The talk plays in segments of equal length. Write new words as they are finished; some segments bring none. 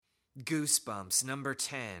Goosebumps, number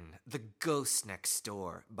 10, The Ghost Next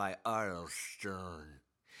Door by R.L. Stine.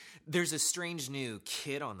 There's a strange new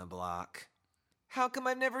kid on the block. How come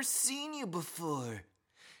I've never seen you before?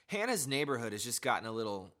 Hannah's neighborhood has just gotten a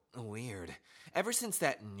little weird ever since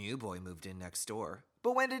that new boy moved in next door.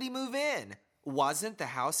 But when did he move in? Wasn't the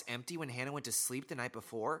house empty when Hannah went to sleep the night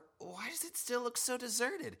before? Why does it still look so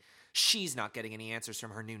deserted? She's not getting any answers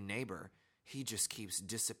from her new neighbor. He just keeps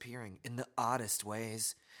disappearing in the oddest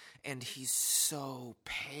ways. And he's so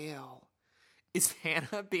pale. Is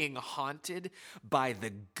Hannah being haunted by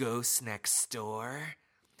the ghost next door?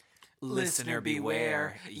 Listener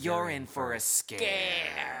beware, you're in for a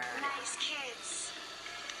scare. Nice kids.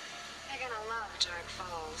 They're gonna love Dark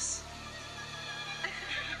Falls.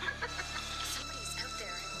 Somebody's out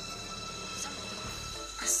there.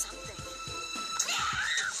 Something.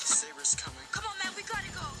 Saber's coming. Come on, man, we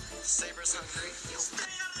gotta go. Saber's hungry.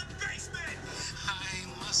 Stay out of the basement! I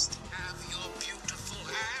must have your beautiful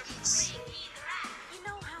hands. You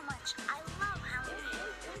know how much I love Halloween.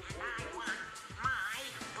 I want my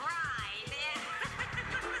bride.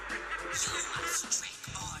 You must trick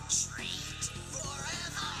or treat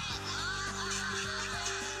forever.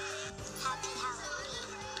 Hobble, hobble.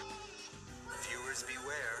 Viewers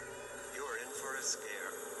beware. You're in for a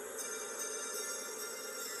scare.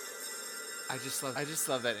 I just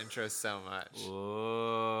love that intro so much.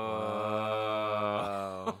 Whoa.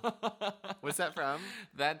 What's that from?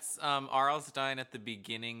 That's R.L. Stine at the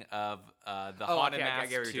beginning of the Haunted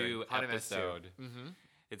Mask 2 episode. Mm-hmm.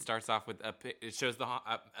 It starts off with it shows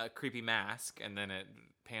a creepy mask, and then it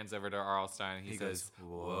pans over to R.L. Stine, and he says, goes,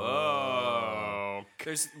 "Whoa."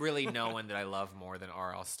 There's really no one that I love more than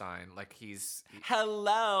R.L. Stine. Like, he's...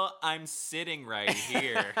 Hello, I'm sitting right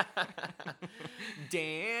here.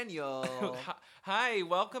 Daniel. Hi,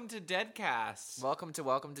 welcome to Deadcast. Welcome to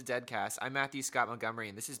Deadcast. I'm Matthew Scott Montgomery,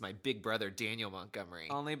 and this is my big brother, Daniel Montgomery.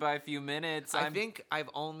 Only by a few minutes. I think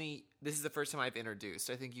this is the first time I've introduced.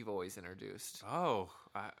 I think you've always introduced. Oh,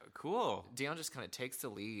 cool. Daniel just kind of takes the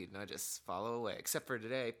lead, and I just follow away. Except for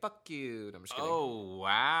today, fuck you. No, I'm just kidding. Oh,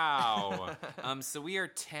 wow. So we are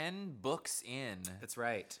 10 books in. That's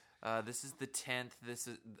right. This is the 10th. This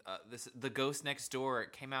is The Ghost Next Door.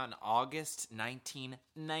 It came out in August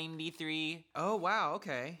 1993. Oh, wow.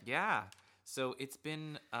 Okay. Yeah. So it's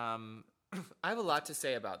been... I have a lot to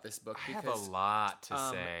say about this book. I have a lot to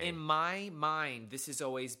say. In my mind, this has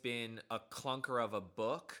always been a clunker of a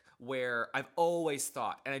book where I've always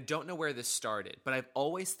thought, and I don't know where this started, but I've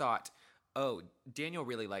always thought, oh, Daniel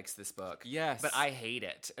really likes this book. Yes. But I hate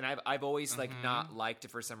it. And I've always not liked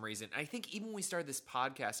it for some reason. I think even when we started this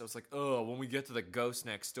podcast, I was like, oh, when we get to the ghost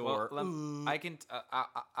next door. Well,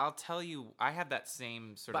 I'll tell you, I have that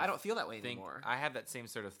same sort of... But I don't feel that way anymore. I have that same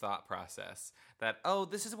sort of thought process that, oh,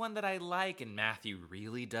 this is one that I like and Matthew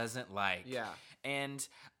really doesn't like. Yeah. And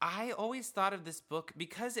I always thought of this book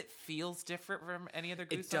because it feels different from any other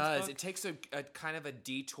Goosebumps It does. book. It takes a kind of a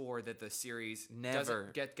detour that the series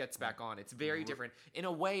Never gets back on. It's very different. In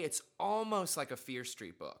a way, it's almost like a Fear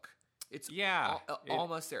Street book. It's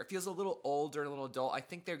almost there. It feels a little older, a little adult. I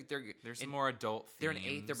think there's some more adult themes. They're in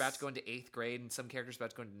 8th. They're about to go into 8th grade, and some characters are about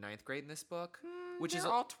to go into 9th grade in this book. Which is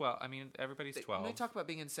all 12. I mean, everybody's 12. They talk about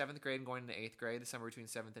being in 7th grade and going into 8th grade, the summer between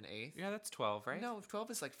 7th and 8th. Yeah, that's 12, right? No, 12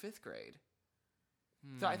 is like 5th grade.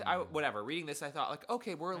 So I whatever. Reading this, I thought like,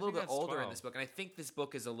 okay, we're a little bit older 12. in this book, and I think this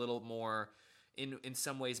book is a little more, in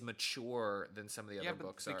some ways, mature than some of the other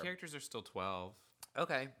books are. The characters are still 12.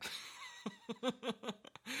 Okay.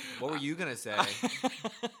 What were you gonna say?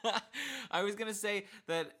 I was gonna say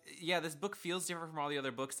that this book feels different from all the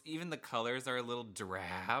other books. Even the colors are a little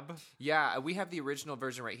drab. Yeah, we have the original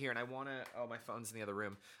version right here, and I wanna. Oh, my phone's in the other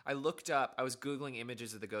room. I looked up. I was googling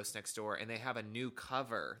images of the Ghost Next Door, and they have a new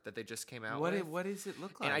cover that they just came out with. What does it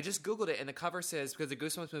look like? And I just googled it, and the cover says, because the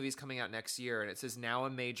Goosebumps movie is coming out next year, and it says now a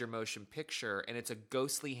major motion picture, and it's a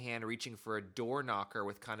ghostly hand reaching for a door knocker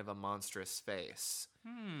with kind of a monstrous face.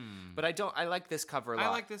 But I like this cover a lot. I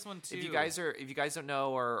like this one too. If you guys don't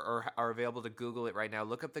know or are available to Google it right now,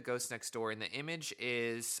 look up The Ghost Next Door, and the image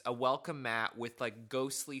is a welcome mat with like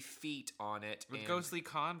ghostly feet on it. With ghostly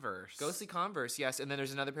Converse. Ghostly Converse, yes. And then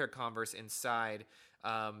there's another pair of Converse inside.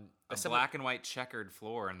 A black and white checkered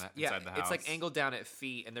floor inside the house. It's like angled down at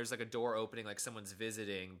feet, and there's like a door opening like someone's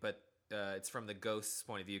visiting, but it's from the ghost's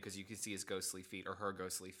point of view because you can see his ghostly feet or her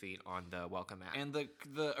ghostly feet on the welcome mat. And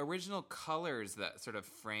the original colors that sort of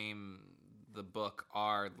frame the book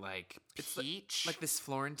are like peach. Like this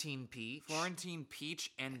Florentine peach.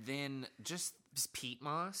 And then just peat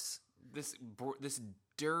moss. This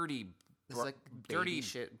dirty It's like dirty baby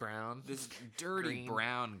shit brown. This dirty Green.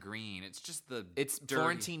 brown green. It's just the It's dirty.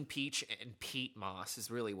 Florentine peach and peat moss is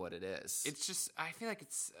really what it is. It's just, I feel like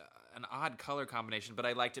it's an odd color combination, but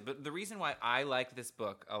I liked it. But the reason why I liked this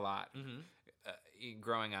book a lot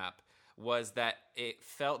growing up was that it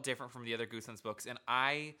felt different from the other Goosebumps books, and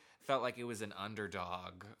I felt like it was an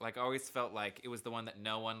underdog. Like, I always felt like it was the one that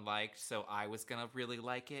no one liked, so I was going to really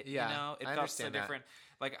like it, Yeah, you know? It I felt so understand that. different.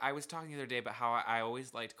 Like, I was talking the other day about how I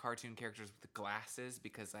always liked cartoon characters with the glasses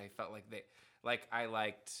because I felt like they... Like, I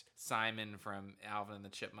liked Simon from Alvin and the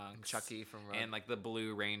Chipmunks. Chucky from... And, like, the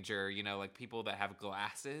Blue Ranger, you know, like, people that have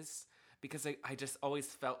glasses. Because I just always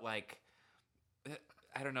felt like...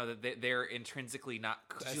 I don't know, that they're intrinsically not...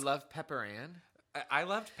 Did you love Pepper Ann? I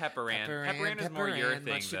loved Pepper Ann. Pepper Ann is more your thing,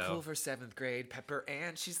 much too though. cool for 7th grade. Pepper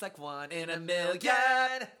Ann, she's like 1 in a million.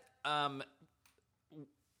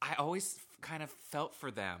 I always kind of felt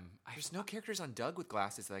for them. There's no characters on Doug with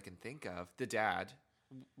glasses that I can think of. The dad.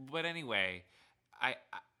 But anyway,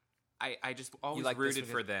 I just always like this rooted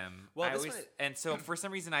one? for them. Well, I this always, one- and so for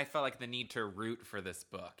some reason I felt like the need to root for this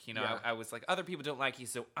book. You know, Yeah. I was like, other people don't like you,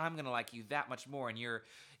 so I'm gonna like you that much more. And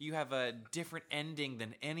you have a different ending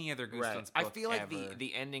than any other Goosebumps book I feel like ever.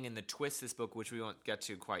 the ending and the twist of this book, which we won't get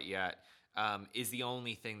to quite yet, is the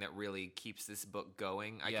only thing that really keeps this book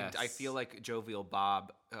going. I feel like Jovial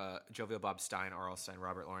Bob Stine, R.L. Stine,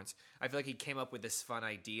 Robert Lawrence, I feel like he came up with this fun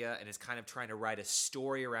idea and is kind of trying to write a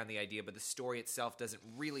story around the idea, but the story itself doesn't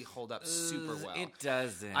really hold up super well. It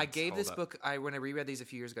doesn't. I gave this hold up. book, when I reread these a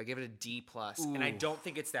few years ago, I gave it a D+, and I don't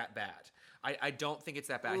think it's that bad. I don't think it's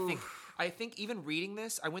that bad. I think even reading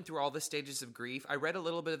this, I went through all the stages of grief. I read a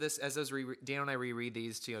little bit of this as I was Dan and I reread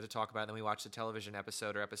these to talk about it, and then we watched the television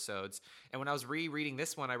episode or episodes. And when I was rereading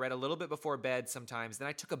this one, I read a little bit before bed sometimes. Then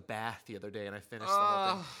I took a bath the other day and I finished the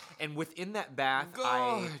whole thing. And within that bath,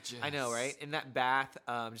 Gorgeous. I know, right? In that bath,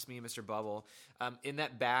 just me and Mr. Bubble, in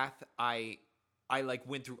that bath, I like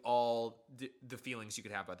went through all the feelings you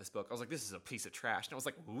could have about this book. I was like, this is a piece of trash. And I was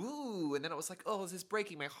like, ooh. And then I was like, oh, this is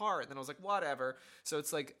breaking my heart. And then I was like, whatever. So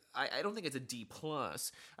it's like, I don't think it's a D+.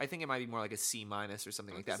 I think it might be more like a C- or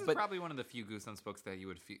something like that. This is But probably one of the few Goosebumps books that you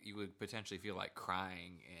would potentially feel like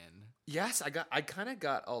crying in. yes, I kind of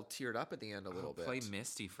got all teared up at the end a little bit. Play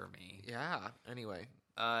Misty for me. Yeah. Anyway.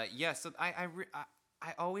 Yeah, so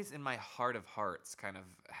I always, in my heart of hearts, kind of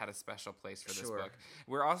had a special place for this Sure. book.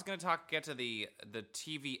 We're also going to get to the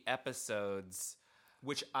TV episodes,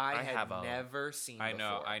 Which I had have never seen I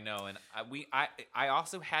before. know, and I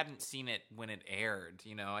also hadn't seen it when it aired.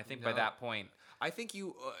 You know, I think by No. that point, I think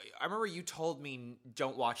you. I remember you told me,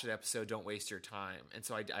 "Don't watch that episode. Don't waste your time." And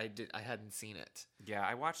so I did. I hadn't seen it. yeah,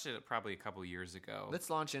 I watched it probably a couple years ago. Let's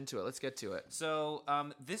launch into it. Let's get to it. So,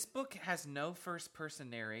 this book has no first-person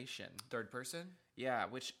narration. Third person. Yeah,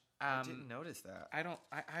 which I didn't notice that.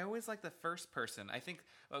 I always like the first person. I think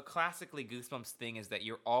classically Goosebumps thing is that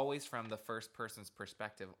you're always from the first person's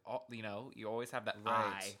perspective. You know, you always have that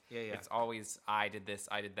Right. I. Yeah. It's always I did this,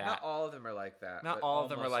 I did that. Not all of them are like that. Not but all of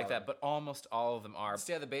them are almost like all that, of them. but almost all of them are.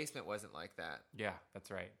 Stay of the Basement wasn't like that. Yeah,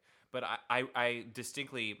 that's right. But I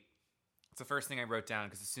distinctly, it's the first thing I wrote down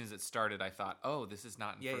because as soon as it started, I thought, oh, this is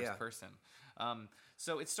not in first person.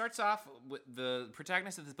 So it starts off with the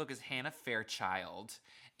protagonist of this book is Hannah Fairchild,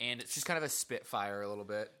 and She's kind of a spitfire a little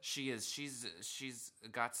bit. she is she's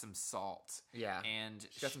got some salt. Yeah. and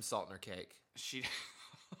She got some salt in her cake. she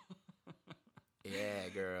Yeah,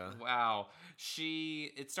 girl. wow.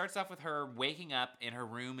 It starts off with her waking up and her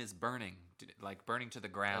room is burning, like burning to the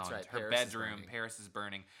ground. That's right, Her Paris is bedroom, burning. Paris is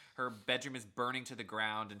burning. Her bedroom is burning to the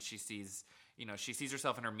ground, and she sees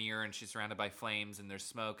herself in her mirror, and she's surrounded by flames, and there's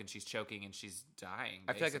smoke, and she's choking, and she's dying.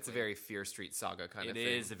 I feel like it's a basically. very Fear Street Saga kind of It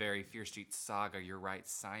thing. is a very Fear Street Saga. You're right,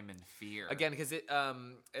 Simon Fear. Again, because it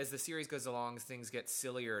as the series goes along, things get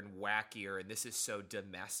sillier and wackier, and this is so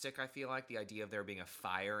domestic. I feel like the idea of there being a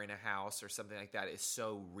fire in a house or something like that is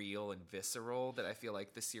so real and visceral that I feel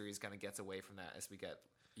like the series kind of gets away from that as we get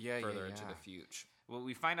further into the future. Well,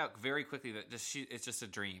 we find out very quickly that it's just a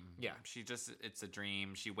dream. Yeah. It's a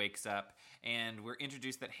dream. She wakes up, and we're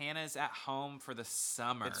introduced that Hannah's at home for the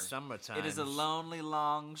summer. It's summertime. It is a lonely,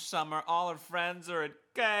 long summer. All her friends are at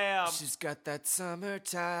camp. She's got that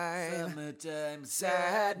summertime Summertime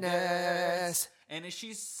sadness. And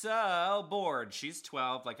she's so bored. She's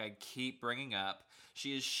 12, like I keep bringing up.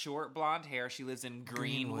 She has short blonde hair. She lives in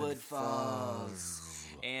Greenwood Falls.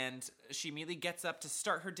 And she immediately gets up to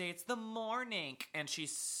start her day. It's the morning. And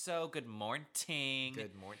she's so good morning.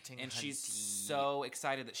 Good morning, And she's hunty. so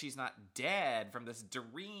excited that she's not dead from this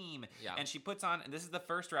dream. Yeah. And she puts on, and this is the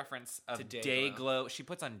first reference of To DayGlo. DayGlo. She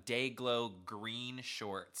puts on DayGlo green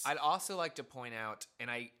shorts. I'd also like to point out, and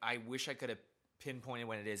I wish I could have pinpointed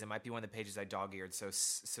when it is. It might be one of the pages I dog-eared, so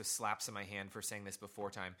slaps in my hand for saying this before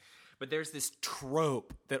time. But there's this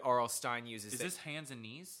trope that R.L. Stine uses. Is this hands and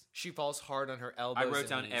knees? She falls hard on her elbows. I wrote and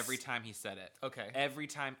down knees. every time he said it. Okay. Every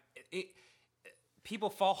time.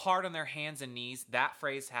 People fall hard on their hands and knees. That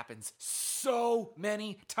phrase happens so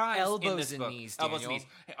many times in Elbows this and book. knees, Elbows and Daniel.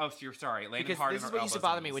 knees. Oh, so you're sorry. Landing Because hard this on is her what used to elbows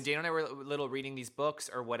bother and me when knees. Dana and I were little reading these books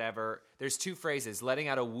or whatever. There's two phrases: letting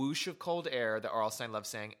out a whoosh of cold air that R.L. Stine loves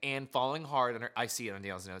saying, and falling hard on her. I see it on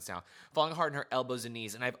Dale's notes now. Falling hard on her elbows and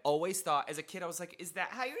knees. And I've always thought, as a kid, I was like, "Is that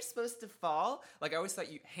how you're supposed to fall?" Like I always thought,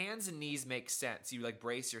 hands and knees make sense. You like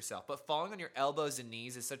brace yourself, but falling on your elbows and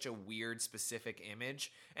knees is such a weird, specific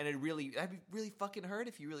image, and I'd be really fucking hurt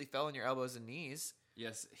if you really fell on your elbows and knees.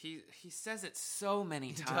 Yes, he says it so many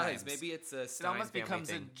He times. does. Maybe it's a It Stine almost family becomes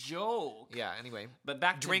thing. a joke. Yeah. Anyway, But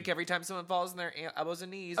back to drink every time someone falls on their elbows and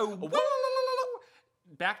knees. Oh,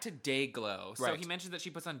 back to DayGlo. So Right. he mentions that she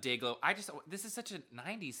puts on DayGlo. This is such a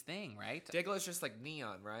 90s thing, right? DayGlo is just like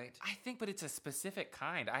neon, right? I think, but it's a specific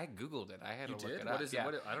kind. I Googled it. I had You to look did? it What up. is it? Yeah.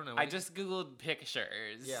 What- I don't know. I just Googled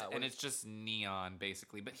pictures. Yeah, what and is- it's just neon,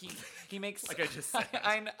 basically. But he makes Like I just said.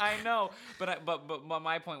 I know, but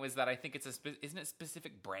my point was that I think it's isn't it a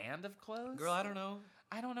specific brand of clothes? Girl, I don't know.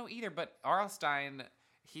 I don't know either. But R.L. Stine,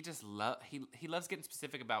 he just he loves getting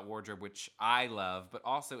specific about wardrobe, which I love. But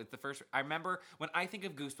also, it's the first. I remember when I think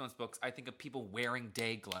of Goosebumps books, I think of people wearing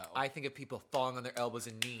DayGlo, I think of people falling on their elbows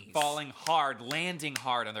and knees. falling hard, landing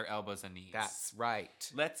hard on their elbows and knees. That's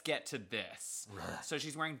right. Let's get to this. So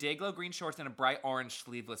she's wearing DayGlo green shorts and a bright orange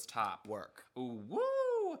sleeveless top. Work. Ooh,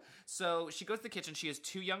 woo! So she goes to the kitchen. She has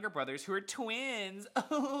two younger brothers who are twins.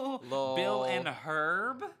 Oh, Lol. Bill and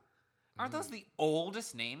Herb. Aren't those the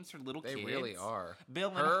oldest names for little They kids? really are. Bill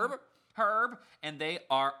and Herb? Herb, and they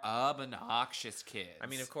are obnoxious kids. I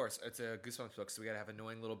mean, of course, it's a Goosebumps book, so we gotta have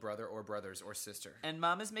annoying little brother or brothers or sister. And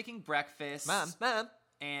Mom is making breakfast. Mom.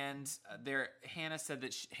 And Hannah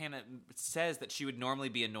says that she would normally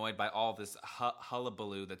be annoyed by all this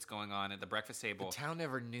hullabaloo that's going on at the breakfast table. Town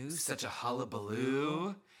never knew Such a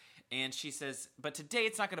hullabaloo. And she says, but today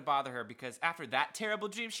it's not going to bother her because after that terrible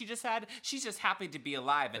dream she just had, she's just happy to be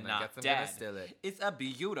alive and And I not guess I'm gonna dead. steal it. It's a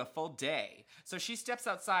beautiful day. So she steps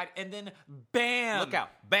outside and then bam! Look out.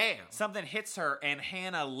 Bam! Something hits her and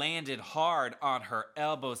Hannah landed hard on her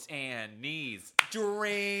elbows and knees.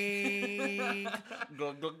 Drink.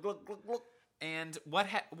 Glug, glug, glug, glug, glug. And what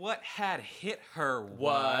had hit her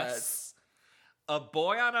was a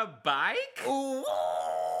boy on a bike? Ooh.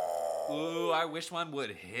 Ooh, I wish one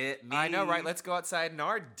would hit me. I know, right? Let's go outside in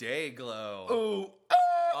our DayGlo. Ooh.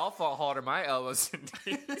 I'll fall hard on my elbows and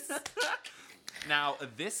knees. Now,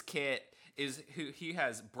 this kid he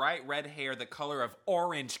has bright red hair the color of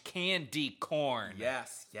orange candy corn.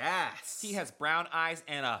 Yes. He has brown eyes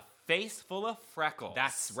and a face full of freckles.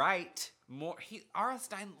 That's right. R.L.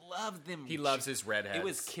 Stine loved them. He loves his redheads. It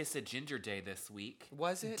was Kiss a Ginger Day this week.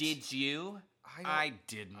 Was it? Did you? I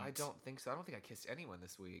didn't. I don't think so. I don't think I kissed anyone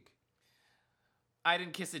this week. I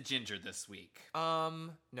didn't kiss a ginger this week. No,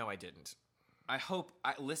 I didn't.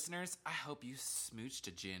 Listeners, I hope you smooched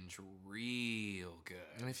a ginge real good.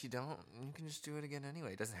 And if you don't, you can just do it again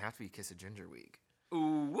anyway. It doesn't have to be Kiss a Ginger week.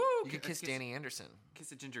 Ooh, woo! You could kiss Danny Anderson.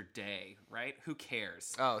 Kiss a Ginger Day, right? Who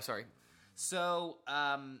cares? Oh, sorry. So,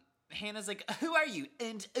 Hannah's like, who are you?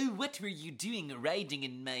 And what were you doing riding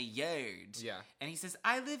in my yard? Yeah. And he says,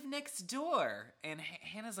 I live next door. And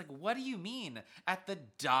Hannah's like, what do you mean? At the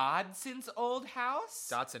Dodson's old house?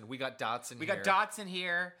 Dotson. We got Dotson We here. got Dotson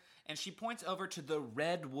here. And she points over to the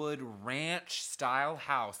Redwood Ranch style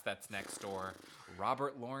house that's next door.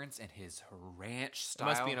 Robert Lawrence and his ranch style.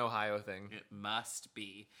 It must be an Ohio thing. It must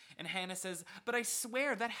be. And Hannah says, but I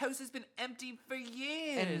swear that house has been empty for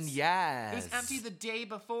years. And yes. It was empty the day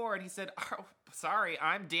before. And he said, oh, sorry,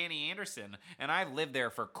 I'm Danny Anderson. And I've lived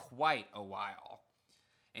there for quite a while.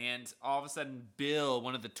 And all of a sudden, Bill,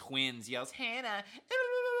 one of the twins, yells, Hannah,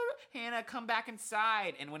 Hannah, come back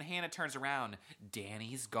inside. And when Hannah turns around,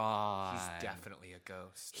 Danny's gone. He's definitely a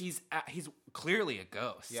ghost. He's clearly a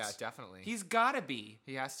ghost. Yeah, definitely. He's gotta be.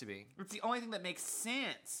 He has to be. It's the only thing that makes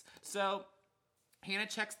sense. So Hannah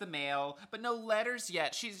checks the mail, but no letters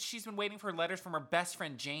yet. She's been waiting for letters from her best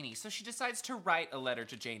friend Janie. So she decides to write a letter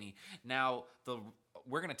to Janie. Now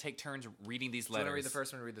we're gonna take turns reading these letters. Do you want to read the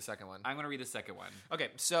first one or read the second one? I'm gonna read the second one. Okay,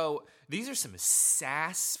 so these are some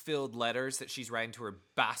sass-filled letters that she's writing to her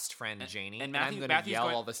best friend Janie, and I'm going to Matthew's yell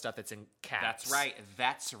going- all the stuff that's in caps.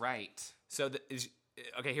 That's right. So,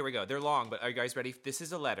 okay, here we go. They're long, but are you guys ready? This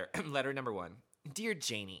is a letter. Letter number 1. Dear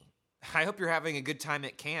Janie, I hope you're having a good time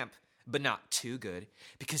at camp, but not too good,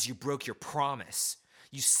 because you broke your promise.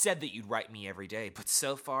 You said that you'd write me every day, but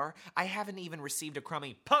so far, I haven't even received a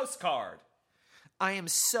crummy postcard. I am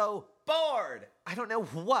so bored. I don't know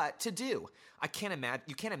what to do. You can't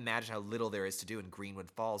imagine how little there is to do in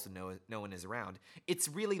Greenwood Falls when no one is around. It's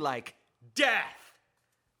really like death.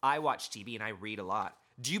 I watch TV and I read a lot.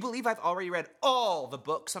 Do you believe I've already read all the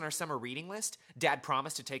books on our summer reading list? Dad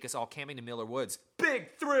promised to take us all camping to Miller Woods.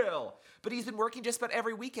 Big thrill! But he's been working just about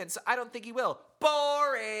every weekend, so I don't think he will.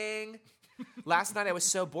 Boring! Last night I was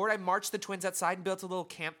so bored I marched the twins outside and built a little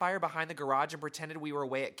campfire behind the garage and pretended we were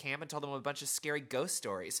away at camp and told them a bunch of scary ghost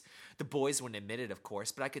stories. The boys wouldn't admit it, of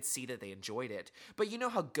course, but I could see that they enjoyed it. But you know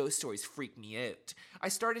how ghost stories freak me out. I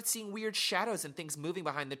started seeing weird shadows and things moving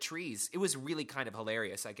behind the trees. It was really kind of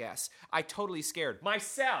hilarious, I guess. I totally scared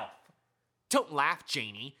myself. Don't laugh,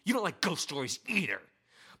 Janie. You don't like ghost stories either.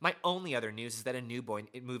 My only other news is that a new boy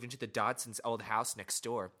moved into the Dodsons' old house next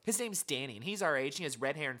door. His name's Danny, and he's our age, and he has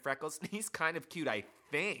red hair and freckles, and he's kind of cute, I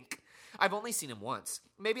think. I've only seen him once.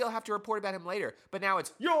 Maybe I'll have to report about him later, but now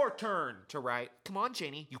it's your turn to write. Come on,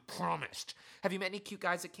 Janie, you promised. Have you met any cute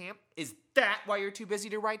guys at camp? Is that why you're too busy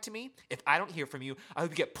to write to me? If I don't hear from you, I hope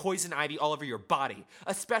you get poison ivy all over your body,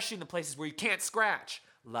 especially in the places where you can't scratch.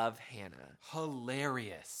 Love, Hannah.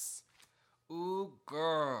 Hilarious. Ooh,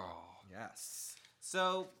 girl. Yes.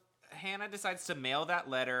 So Hannah decides to mail that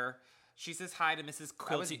letter. She says hi to Mrs.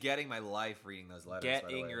 Quilty. I was getting my life reading those letters.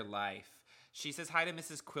 Getting your life. She says hi to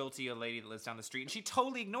Mrs. Quilty, a lady that lives down the street, and she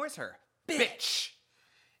totally ignores her. Bitch!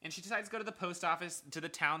 And she decides to go to the post office, to the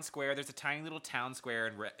town square. There's a tiny little town square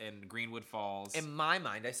in Greenwood Falls. In my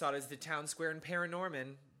mind, I saw it as the town square in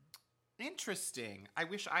Paranorman. Interesting. I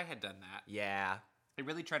wish I had done that. Yeah. I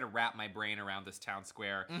really tried to wrap my brain around this town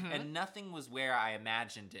square, and nothing was where I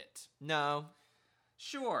imagined it. No.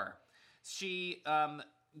 Sure. She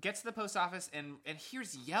gets to the post office and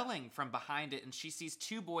hears yelling from behind it, and she sees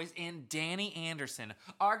two boys and Danny Anderson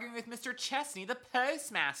arguing with Mr. Chesney, the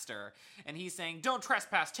postmaster. And he's saying, don't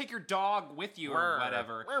trespass, take your dog with you, or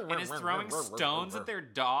whatever. And is throwing stones at their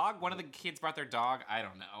dog. One of the kids brought their dog. I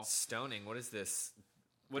don't know. Stoning? What is this?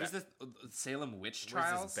 What is this? Salem witch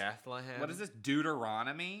trials? What is this, Bethlehem? What is this,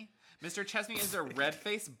 Deuteronomy? Mr. Chesney is a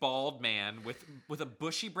red-faced bald man with a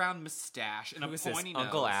bushy brown mustache and a pointy nose.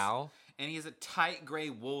 Uncle Al? And he has a tight gray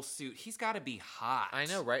wool suit. He's got to be hot. I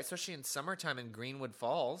know, right? Especially in summertime in Greenwood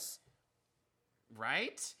Falls.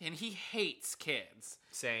 Right? And he hates kids.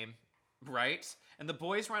 Same. Right? And the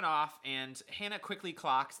boys run off, and Hannah quickly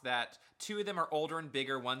clocks that two of them are older and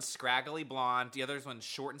bigger. One's scraggly blonde, the other's one's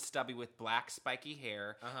short and stubby with black spiky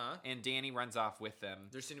hair. And Danny runs off with them.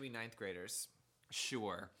 They're soon to be 9th graders.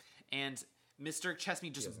 Sure. And Mr.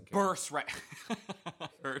 Chesney just bursts right... I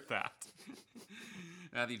heard that.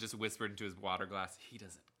 Matthew just whispered into his water glass, he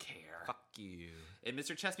doesn't care. Fuck you. And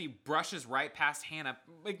Mr. Chesney brushes right past Hannah,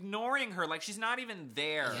 ignoring her like she's not even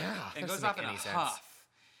there. Yeah, and doesn't goes off make in a any sense. huff.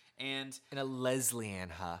 And in a Leslie Ann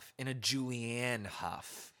huff. In a Julianne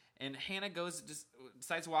huff. And Hannah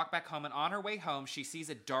decides to walk back home, and on her way home, she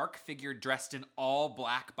sees a dark figure dressed in all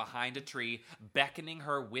black behind a tree, beckoning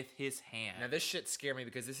her with his hand. Now, this shit scared me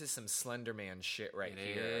because this is some Slender Man shit right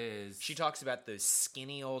here. It is. She talks about those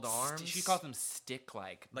skinny old arms. She calls them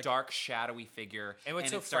stick-like, dark, shadowy figure. And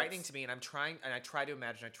what's so frightening to me, and I try to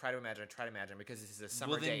imagine, because this is a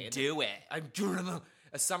summer day. Well, then do it. I'm doing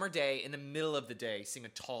a summer day in the middle of the day, seeing a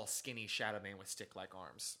tall, skinny shadow man with stick-like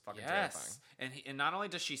arms. Fucking terrifying. And not only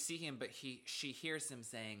does she see him, but she hears him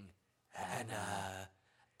saying, Hannah.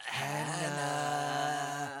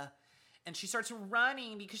 And she starts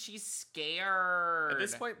running because she's scared. At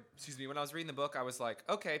this point, when I was reading the book, I was like,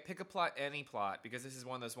 okay, pick a plot, any plot, because this is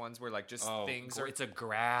one of those ones where like things are... It's a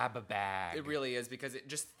grab bag. It really is, because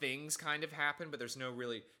things kind of happen, but there's no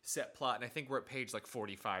really set plot. And I think we're at page like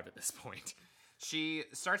 45 at this point. She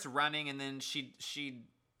starts running, and then she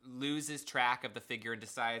loses track of the figure and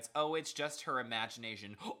decides, oh, it's just her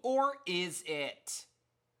imagination. Or is it?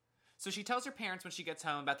 So she tells her parents when she gets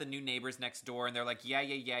home about the new neighbors next door, and they're like, yeah,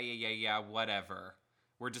 whatever.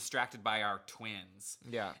 We're distracted by our twins.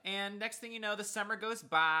 Yeah. And next thing you know, the summer goes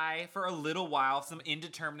by for a little while, some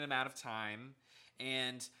indeterminate amount of time.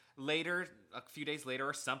 And later, a few days later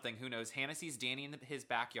or something, who knows, Hannah sees Danny in his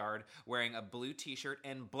backyard wearing a blue t-shirt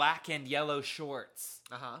and black and yellow shorts.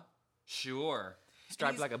 Sure.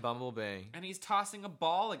 Striped like a bumblebee. And he's tossing a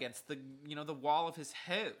ball against the wall of his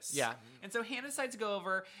house. Yeah. And so Hannah decides to go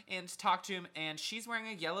over and talk to him, and she's wearing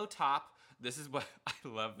a yellow top. This is what, I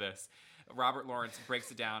love this. Robert Lawrence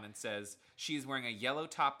breaks it down and says, she is wearing a yellow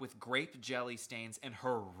top with grape jelly stains and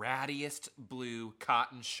her rattiest blue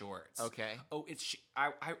cotton shorts. Okay. Oh,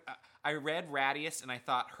 I read rattiest and I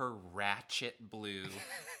thought her ratchet blue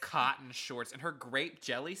cotton shorts and her grape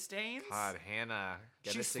jelly stains. God, Hannah,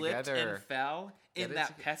 get she it slipped together. and fell Get in it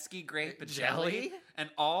that toge- pesky grape Jelly? jelly, and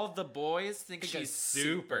all the boys think Because she's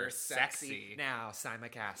super sexy. Now,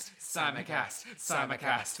 simulcast. Simulcast.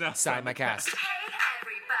 Simulcast. Simulcast. Hey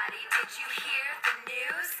everybody, did you hear the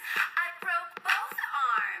news? I broke both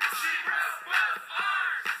arms. She broke both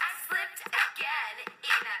arms. I slipped again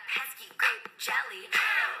in that pesky grape jelly.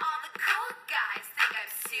 All the cool guys think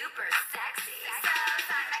I'm super sexy. So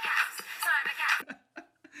simulcast.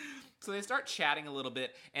 So they start chatting a little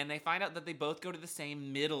bit, and they find out that they both go to the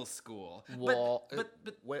same middle school. Well, but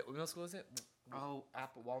what middle school is it? oh,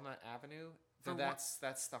 Walnut Avenue? For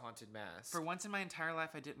That's the haunted mask. for once in my entire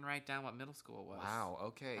life, I didn't write down what middle school was. Wow,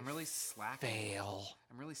 okay. I'm really slacking. Fail.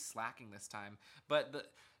 I'm really slacking this time.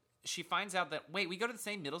 But she finds out that, wait, we go to the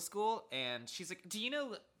same middle school? And she's like, do you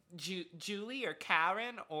know Julie or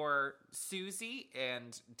Karen or Susie?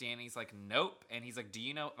 And Danny's like, nope. And he's like, do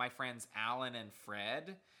you know my friends Alan and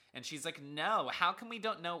Fred? And she's like, no. How come we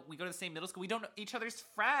don't know? We go to the same middle school. We don't know each other's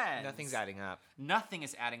friends. Nothing's adding up. Nothing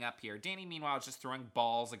is adding up here. Danny, meanwhile, is just throwing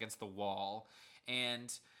balls against the wall.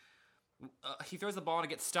 And he throws the ball and it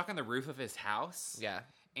gets stuck on the roof of his house. Yeah.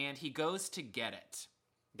 And he goes to get it.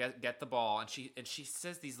 Get the ball. And she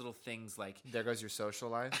says these little things like... There goes your social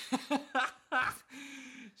life.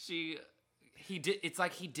 It's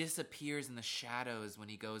like he disappears in the shadows when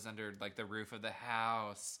he goes under like the roof of the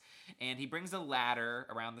house, and he brings a ladder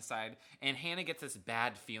around the side, and Hannah gets this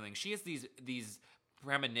bad feeling. She has these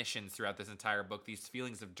premonitions throughout this entire book, these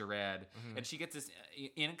feelings of dread, and she gets this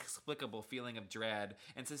inexplicable feeling of dread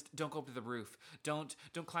and says, don't go up to the roof, don't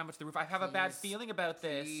climb up to the roof, I have a bad feeling about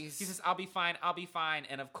this. Please. He says, I'll be fine,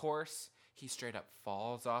 and of course he straight up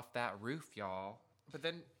falls off that roof, y'all. But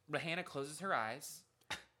then Hannah closes her eyes,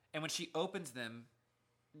 and when she opens them,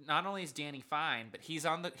 not only is Danny fine, but he's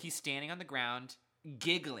standing on the ground,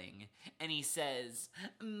 giggling, and he says,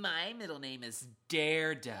 my middle name is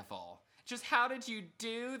Daredevil. Just how did you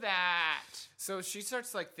do that? So she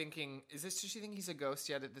starts like thinking, does she think he's a ghost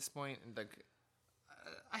yet at this point? And like,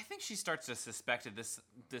 I think she starts to suspect at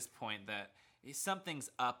this point that something's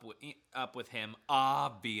up with him,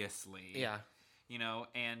 obviously. yeah. You know,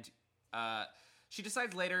 and she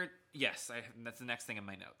decides later, that's the next thing in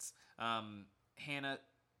my notes. Hannah,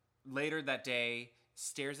 later that day,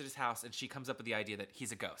 stares at his house, and she comes up with the idea that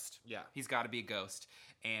he's a ghost. Yeah. He's got to be a ghost.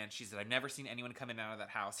 And she said, I've never seen anyone come in and out of that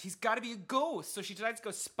house. He's got to be a ghost. So she decides to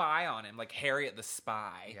go spy on him, like Harriet the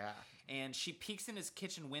Spy. Yeah. And she peeks in his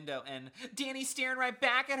kitchen window, and Danny's staring right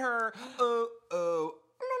back at her. Oh.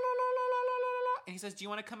 And he says, do you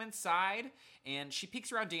want to come inside? And she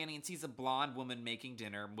peeks around Danny and sees a blonde woman making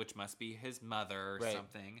dinner, which must be his mother or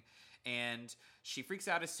something. And she freaks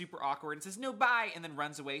out, is super awkward, and says, no, bye, and then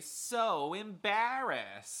runs away so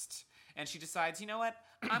embarrassed. And she decides, you know what?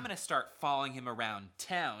 I'm going to start following him around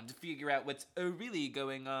town to figure out what's really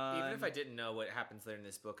going on. Even if I didn't know what happens there in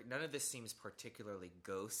this book, none of this seems particularly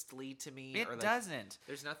ghostly to me. It or like, doesn't.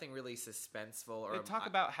 There's nothing really suspenseful. Or They talk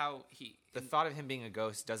about how the thought of him being a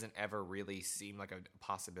ghost doesn't ever really seem like a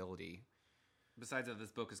possibility. Besides that,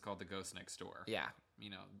 this book is called The Ghost Next Door. Yeah. You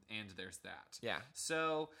know, and there's that. Yeah.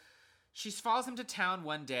 So she follows him to town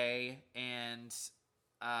one day, and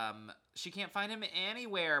she can't find him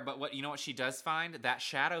anywhere. But what she does find? That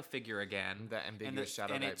shadow figure again. That ambiguous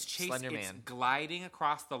shadow. And type. it's Slender it's Man. gliding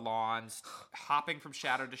across the lawns, hopping from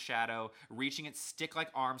shadow to shadow, reaching its stick-like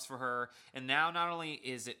arms for her. And now not only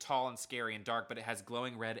is it tall and scary and dark, but it has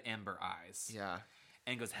glowing red ember eyes. Yeah.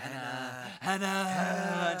 And goes,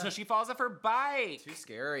 Hannah, until she falls off her bike. Too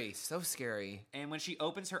scary. So scary. And when she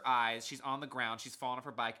opens her eyes, she's on the ground, she's fallen off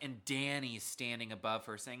her bike, and Danny's standing above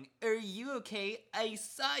her saying, are you okay? I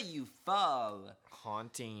saw you fall.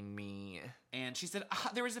 Haunting me. And she said,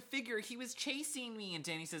 there was a figure, he was chasing me. And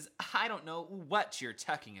Danny says, I don't know what you're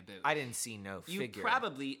talking about. I didn't see no You figure.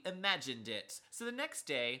 probably imagined it. So the next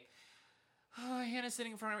day, Hannah's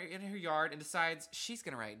sitting in front of her in her yard and decides she's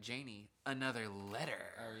going to write Janie another letter.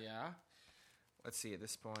 Oh, yeah? Let's see, at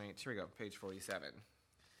this point, here we go, page 47.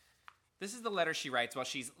 This is the letter she writes while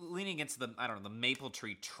she's leaning against the maple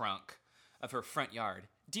tree trunk of her front yard.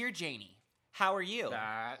 Dear Janie, how are you?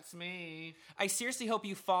 That's me. I seriously hope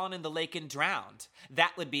you've fallen in the lake and drowned.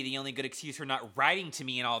 That would be the only good excuse for not writing to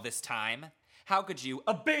me in all this time. How could you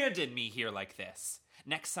abandon me here like this?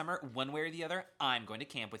 Next summer, one way or the other, I'm going to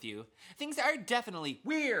camp with you. Things are definitely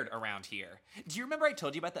weird around here. Do you remember I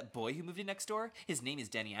told you about that boy who moved in next door? His name is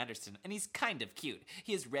Denny Anderson, and he's kind of cute.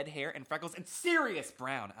 He has red hair and freckles and serious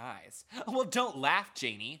brown eyes. Well, don't laugh,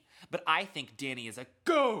 Janie, but I think Danny is a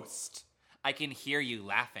ghost. I can hear you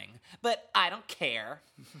laughing, but I don't care.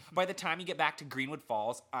 By the time you get back to Greenwood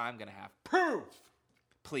Falls, I'm gonna have proof.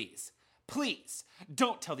 Please,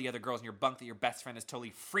 don't tell the other girls in your bunk that your best friend is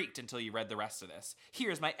totally freaked until you read the rest of this.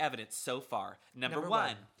 Here's my evidence so far. Number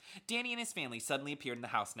one, Danny and his family suddenly appeared in the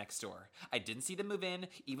house next door. I didn't see them move in,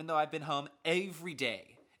 even though I've been home every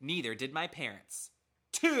day. Neither did my parents.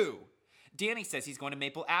 2, Danny says he's going to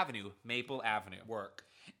Maple Avenue. Work.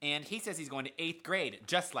 And he says he's going to 8th grade,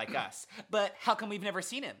 just like us. But how come we've never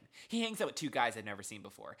seen him? He hangs out with 2 guys I've never seen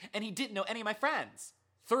before. And he didn't know any of my friends.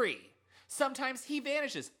 3, sometimes he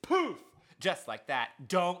vanishes. Poof! Just like that.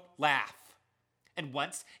 Don't laugh. And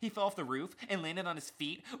once he fell off the roof and landed on his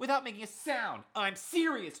feet without making a sound. I'm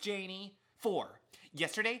serious, Janie. 4,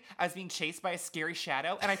 yesterday I was being chased by a scary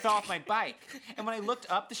shadow and I fell off my bike. And when I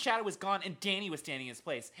looked up, the shadow was gone and Danny was standing in his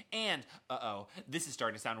place. And, this is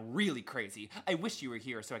starting to sound really crazy. I wish you were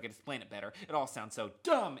here so I could explain it better. It all sounds so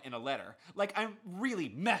dumb in a letter. Like I'm really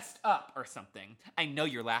messed up or something. I know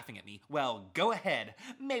you're laughing at me. Well, go ahead.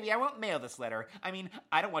 Maybe I won't mail this letter. I mean,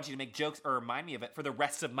 I don't want you to make jokes or remind me of it for the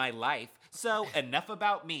rest of my life. So, enough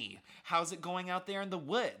about me. How's it going out there in the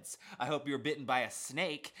woods? I hope you were bitten by a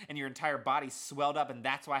snake and your entire body swelled up and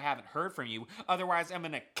that's why I haven't heard from you. Otherwise, I'm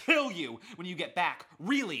gonna kill you when you get back.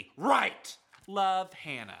 Really, right? Love,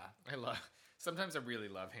 Hannah. Sometimes I really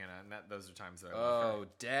love Hannah, and those are times that I love Oh, her.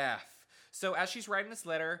 death. So as she's writing this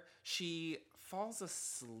letter, she falls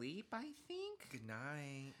asleep, I think? Good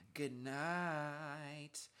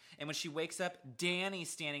night. And when she wakes up,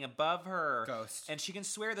 Danny's standing above her. Ghost. And she can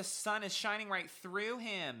swear the sun is shining right through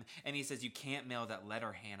him. And he says, you can't mail that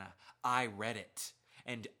letter, Hannah. I read it.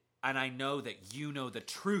 And I know that you know the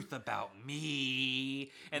truth about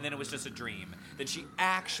me. And then it was just a dream. Then she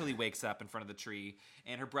actually wakes up in front of the tree,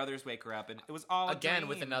 and her brothers wake her up, and it was all a Again, dream.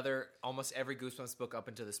 with another, almost every Goosebumps book up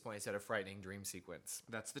until this point has had a frightening dream sequence.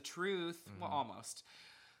 That's the truth. Well, almost.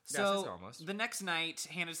 Yes, So it's almost. the next night,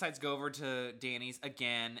 Hannah decides to go over to Danny's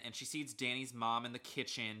again, and she sees Danny's mom in the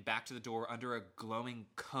kitchen, back to the door under a glowing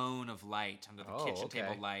cone of light, under the kitchen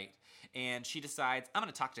table light. And she decides, I'm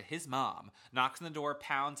going to talk to his mom. Knocks on the door,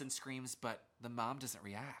 pounds and screams, but the mom doesn't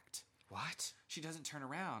react. What? She doesn't turn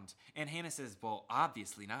around. And Hannah says, well,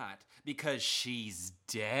 obviously not, because she's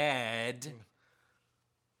dead.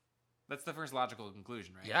 That's the first logical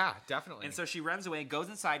conclusion, right? Yeah, definitely. And so she runs away, goes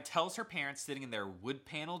inside, tells her parents sitting in their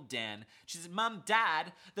wood-paneled den. She says, Mom,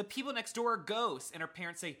 Dad, the people next door are ghosts. And her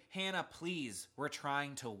parents say, Hannah, please, we're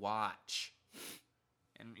trying to watch.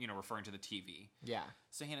 And, referring to the TV. Yeah.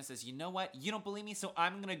 So Hannah says, you know what? You don't believe me, so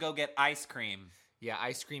I'm going to go get ice cream. Yeah,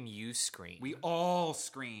 I scream, you scream. We all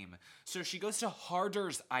scream. So she goes to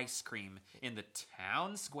Harder's Ice Cream in the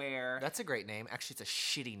town square. That's a great name. Actually, it's a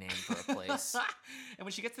shitty name for a place. And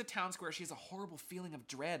when she gets to the town square, she has a horrible feeling of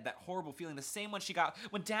dread. That horrible feeling, the same one she got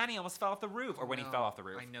when Danny almost fell off the roof, or when he fell off the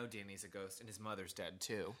roof. I know Danny's a ghost, and his mother's dead,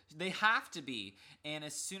 too. They have to be. And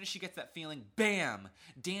as soon as she gets that feeling, bam!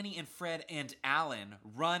 Danny and Fred and Alan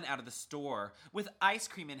run out of the store with ice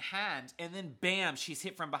cream in hand, and then bam! She's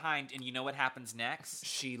hit from behind, and you know what happens next?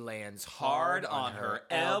 She lands hard on her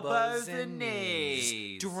elbows and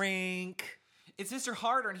knees. Drink. It's Mr.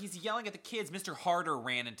 Harder, and he's yelling at the kids. Mr. Harder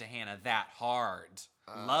ran into Hannah that hard.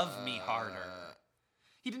 Love me harder.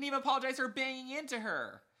 He didn't even apologize for banging into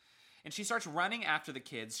her. And she starts running after the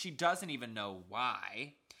kids. She doesn't even know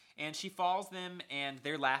why. And she follows them, and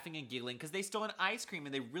they're laughing and giggling because they stole an ice cream,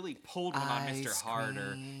 and they really pulled one on Mr.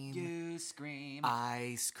 Harder. You scream.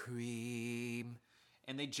 Ice cream.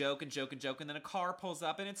 And they joke and joke and joke, and then a car pulls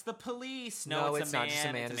up, and it's the police. No, it's a not man. just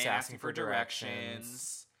a man It's who's asking for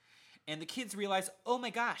directions. And the kids realize, oh my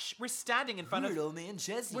gosh, we're standing in front of old man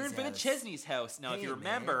Chesney's We're in front of Chesney's house. Now, if you Hey,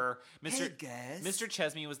 remember, man. Mr. Hey, guys. Mr.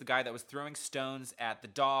 Chesney was the guy that was throwing stones at the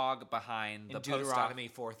dog behind the In post Deuteronomy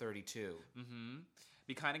 4:32.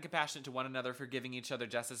 Be kind and compassionate to one another, forgiving each other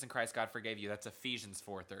just as in Christ God forgave you. That's Ephesians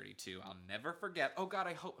 4:32. I'll never forget. Oh God,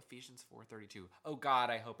 I hope Ephesians 4:32. Oh God,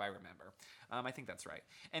 I hope I remember. I think that's right.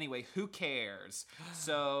 Anyway, who cares?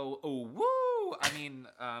 So,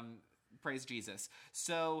 praise Jesus.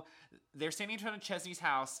 So they're standing in front of Chesney's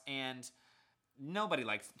house, and nobody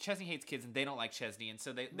likes Chesney hates kids, and they don't like Chesney, and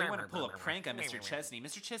so they want to pull a prank on Mr. Chesney.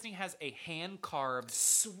 Mr. Chesney has a hand-carved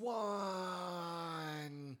Swan.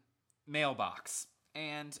 mailbox.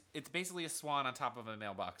 And it's basically a swan on top of a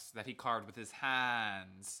mailbox that he carved with his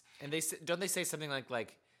hands. And don't they say something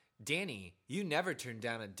like Danny, you never turned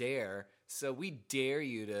down a dare, so we dare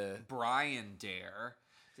you to... Brian dare.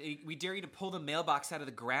 We dare you to pull the mailbox out of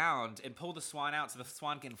the ground and pull the swan out so the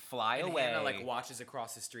swan can fly away. Hannah, like, watches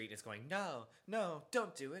across the street and is going, no,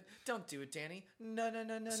 don't do it. Don't do it, Danny. No.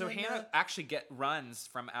 So Hannah actually runs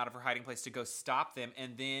from out of her hiding place to go stop them,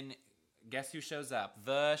 and then guess who shows up?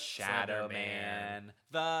 The Shadow Man.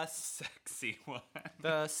 The sexy one.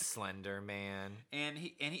 The Slender Man. And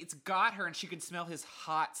it's got her, and she can smell his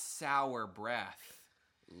hot, sour breath.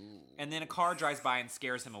 Ooh. And then a car drives by and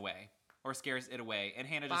scares him away. Or scares it away. And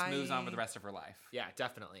Hannah just moves on with the rest of her life. Yeah,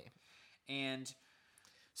 definitely. And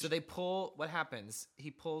so they pull... What happens?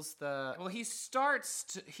 He pulls the... Well, he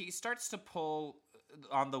starts to pull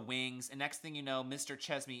on the wings. And next thing you know, Mr.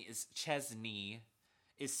 Chesney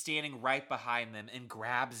is standing right behind them and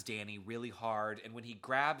grabs Danny really hard. And when he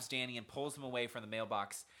grabs Danny and pulls him away from the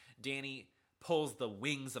mailbox, Danny pulls the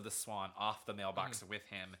wings of the swan off the mailbox with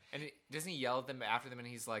him. And doesn't he yell at them after them? And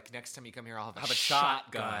he's like, next time you come here, I'll have a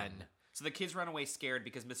shotgun. So the kids run away scared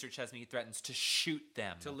because Mr. Chesney threatens to shoot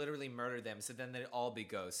them. To literally murder them. So then they'd all be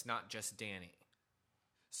ghosts, not just Danny.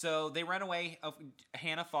 So they run away.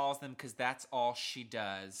 Hannah follows them because that's all she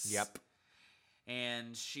does. Yep.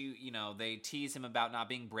 And they tease him about not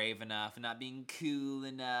being brave enough and not being cool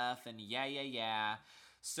enough and yeah.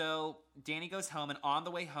 So Danny goes home, and on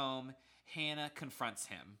the way home, Hannah confronts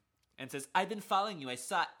him and says, I've been following you. I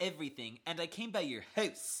saw everything, and I came by your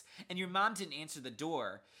house, and your mom didn't answer the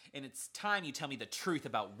door, and it's time you tell me the truth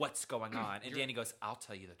about what's going on. And Danny goes, I'll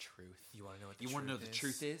tell you the truth. You want to know what You want to know the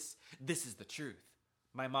truth is? This is the truth.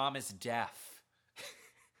 My mom is deaf.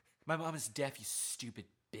 My mom is deaf, you stupid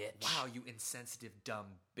bitch. Wow, you insensitive, dumb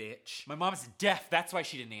bitch. My mom's deaf. That's why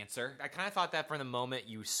she didn't answer. I kind of thought that from the moment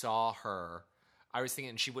you saw her. I was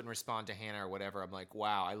thinking she wouldn't respond to Hannah or whatever. I'm like,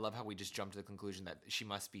 wow, I love how we just jumped to the conclusion that she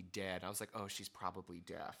must be dead. I was like, oh, she's probably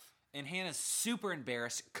deaf. And Hannah's super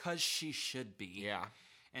embarrassed because she should be. Yeah.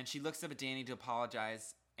 And she looks up at Danny to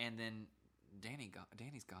apologize, and then Danny's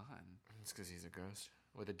gone. It's because he's a ghost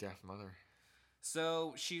with a deaf mother.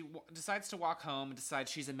 So she decides to walk home and decides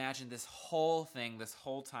she's imagined this whole thing this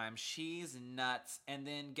whole time. She's nuts. And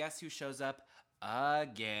then guess who shows up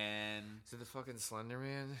again? Is it the fucking Slender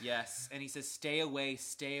Man? Yes. And he says, stay away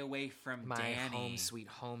from My Danny. My home sweet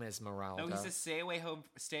home Esmeralda. No, he says, stay away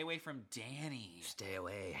from Danny. Stay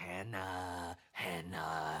away, Hannah.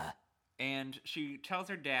 And she tells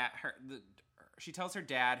her dad,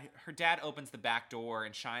 her dad opens the back door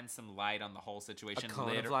and shines some light on the whole situation. A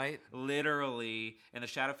cone of light? Literally. And the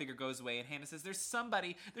shadow figure goes away, and Hannah says, there's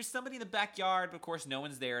somebody in the backyard, but of course no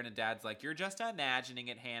one's there, and the dad's like, you're just imagining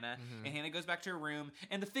it, Hannah. Mm-hmm. And Hannah goes back to her room,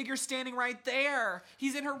 and the figure's standing right there.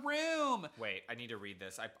 He's in her room. Wait, I need to read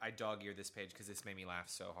this. I dog-eared this page because this made me laugh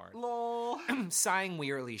so hard. Lol. Sighing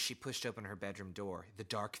wearily, she pushed open her bedroom door. The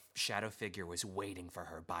dark shadow figure was waiting for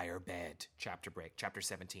her by her bed. Chapter break, chapter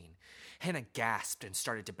 17. Hannah gasped and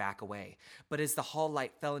started to back away. But as the hall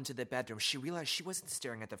light fell into the bedroom, she realized she wasn't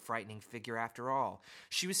staring at the frightening figure after all.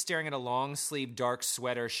 She was staring at a long-sleeved dark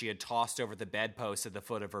sweater she had tossed over the bedpost at the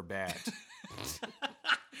foot of her bed.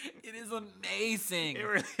 It is amazing. It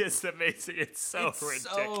really is amazing. It's so ridiculous.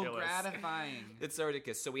 So gratifying. It's so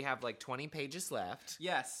ridiculous. So we have like 20 pages left.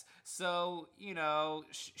 Yes. So,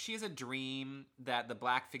 she has a dream that the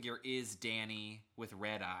black figure is Danny with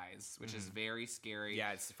red eyes, which is very scary.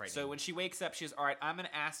 Yeah, it's frightening. So when she wakes up, she's, all right, I'm going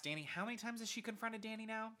to ask Danny. How many times has she confronted Danny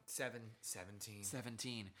now?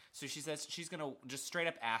 17. So she says she's going to just straight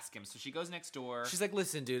up ask him. So she goes next door. She's like,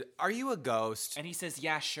 listen, dude, are you a ghost? And he says,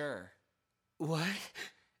 yeah, sure. What?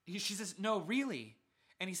 She says, no, really?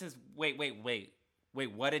 And he says, wait,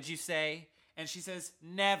 what did you say? And she says,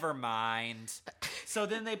 never mind. So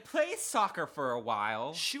then they play soccer for a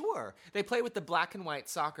while. Sure. They play with the black and white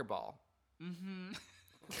soccer ball. Mm-hmm.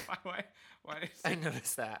 Why? I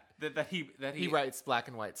noticed that. That he writes black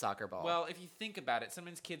and white soccer ball. Well, if you think about it,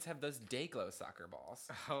 sometimes kids have those DayGlo soccer balls.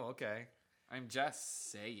 Oh, okay. I'm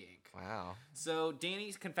just saying. Wow. So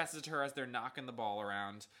Danny confesses to her as they're knocking the ball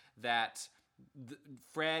around that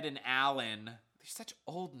Fred and Alan, they're such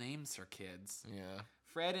old names for kids. Yeah.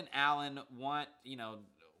 Fred and Alan want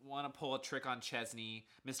to pull a trick on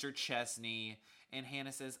Mr. Chesney, and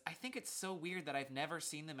Hannah says, I think it's so weird that I've never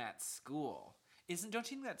seen them at school. Don't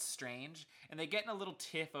you think that's strange? And they get in a little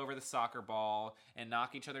tiff over the soccer ball and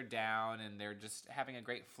knock each other down, and they're just having a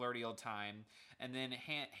great flirty old time. And then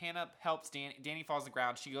Hannah helps Danny. Danny falls on the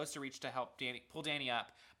ground. She goes to reach to help Danny, pull Danny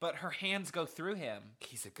up, but her hands go through him.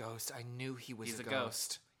 He's a ghost. I knew he was a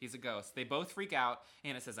ghost. He's a ghost. They both freak out.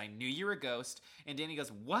 Hannah says, I knew you were a ghost. And Danny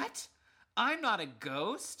goes, what? I'm not a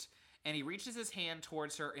ghost. And he reaches his hand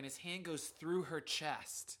towards her, and his hand goes through her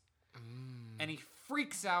chest. And he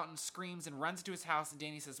freaks out and screams and runs to his house. And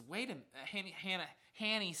Danny says, wait a minute.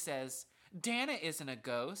 Hanny says, Dana isn't a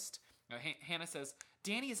ghost. No, Hannah says,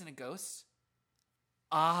 Danny isn't a ghost.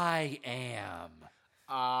 I am.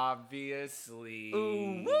 Obviously.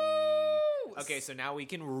 Ooh, woo! Okay, so now we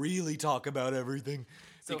can really talk about everything.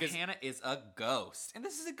 So Because Hannah is a ghost, and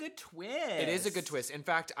this is a good twist. it is a good twist. In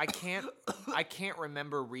fact, I can't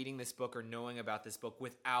remember reading this book or knowing about this book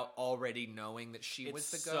without already knowing that she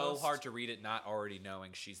was the It's ghost. so hard to read it not already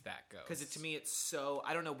knowing she's that ghost. Because to me, it's so,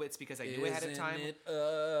 I don't know, but it's because I knew ahead of time. Isn't it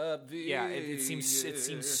obvious? Yeah, it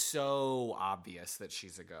seems so obvious that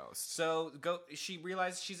she's a ghost. So she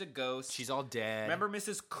realizes she's a ghost. She's all dead. Remember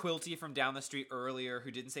Mrs. Quilty from down the street earlier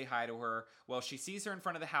who didn't say hi to her? Well, she sees her in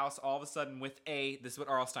front of the house all of a sudden with this is what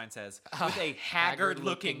R.L. Stine says, with a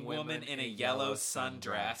haggard-looking woman in a yellow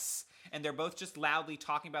sundress. And they're both just loudly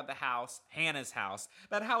talking about the house, Hannah's house,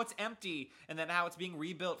 about how it's empty and then how it's being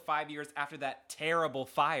rebuilt 5 years after that terrible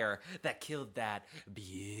fire that killed that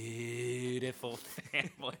beautiful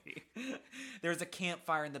family. There was a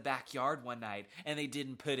campfire in the backyard one night and they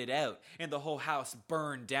didn't put it out and the whole house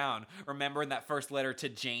burned down. Remember in that first letter to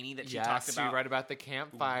Janie that she talked about? you read about the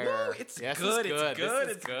campfire. Woo, it's Yes, good.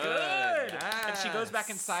 It's Good. And she goes back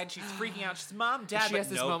inside. She's freaking out. She's Mom, Dad. She has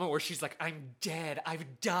this moment where she's like, "I'm dead.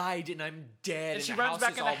 I've died, and I'm dead." And she the runs house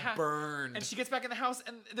back is in the all house. burned. And she gets back in the house,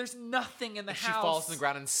 and there's nothing in the She house. falls on the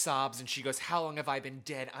ground and sobs, and she goes, "How long have I been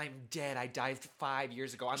dead? I'm dead. I died 5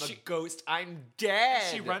 years ago. I'm a ghost. I'm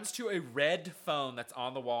dead." She runs to a red phone that's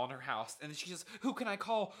on the wall in her house, and she says, "Who can I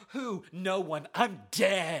call? Who? No one. I'm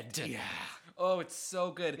dead." Yeah. Oh, it's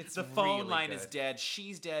so good. The phone really line good. is dead.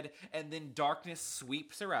 She's dead, and then darkness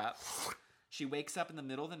sweeps her up. She wakes up in the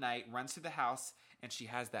middle of the night, runs through the house, and she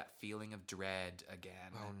has that feeling of dread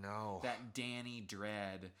again. Oh, no. That Danny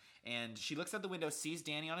dread. And she looks out the window, sees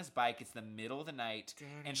Danny on his bike. It's the middle of the night.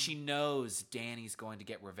 And she knows Danny's going to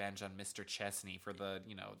get revenge on Mr. Chesney for the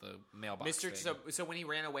mailbox thing. So when he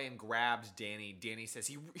ran away and grabbed Danny, Danny says,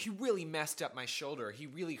 he really messed up my shoulder. He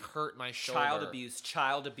really hurt my shoulder.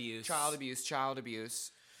 Child abuse.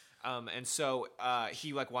 And so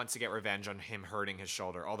he wants to get revenge on him hurting his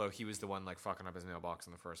shoulder, although he was the one fucking up his mailbox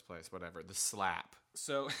in the first place. Whatever, the slap.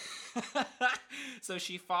 So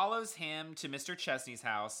she follows him to Mr. Chesney's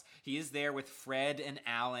house. He is there with Fred and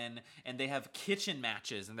Alan, and they have kitchen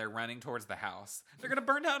matches, and they're running towards the house. They're gonna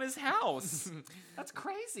burn down his house. That's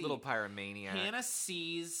crazy. Little pyromaniac. Hannah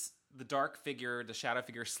sees the dark figure, the shadow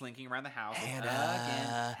figure, slinking around the house.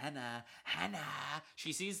 Hannah.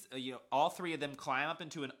 She sees all three of them climb up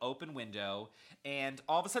into an open window, and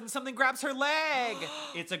all of a sudden something grabs her leg.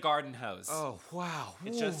 It's a garden hose. Oh wow!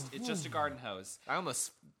 It's just a garden hose. I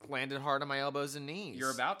almost landed hard on my elbows and knees.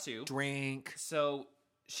 You're about to drink. So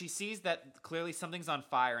she sees that clearly something's on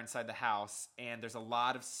fire inside the house, and there's a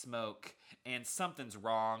lot of smoke, and something's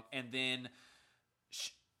wrong. And then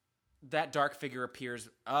that dark figure appears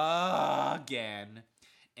again,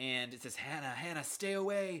 and it says, Hannah, stay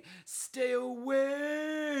away,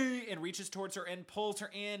 and reaches towards her and pulls her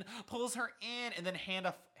in, and then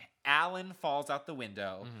Alan falls out the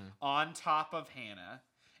window on top of Hannah.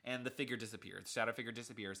 And the figure disappears. The shadow figure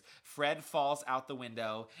disappears. Fred falls out the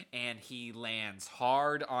window, and he lands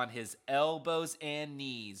hard on his elbows and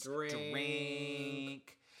knees.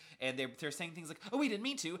 Drink. And they're saying things like, "Oh, we didn't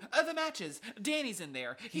mean to. The matches. Danny's in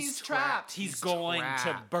there. He's trapped. He's going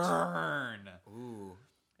to burn." Ooh.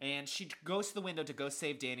 And she goes to the window to go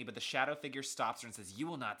save Danny, but the shadow figure stops her and says, "You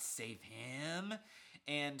will not save him."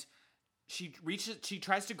 And she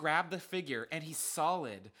tries to grab the figure, and he's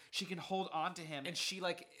solid. She can hold on to him, and she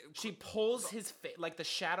pulls his the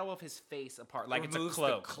shadow of his face apart, like it's a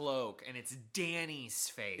cloak. The cloak, and it's Danny's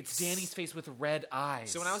face. It's Danny's face with red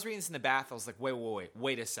eyes. So when I was reading this in the bath, I was like,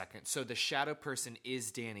 wait a second. So the shadow person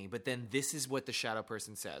is Danny, but then this is what the shadow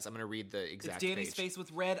person says. I'm going to read the exact It's Danny's face with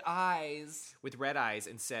red eyes. With red eyes,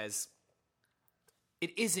 and says,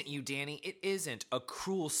 "It isn't you, Danny. It isn't." A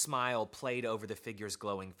cruel smile played over the figure's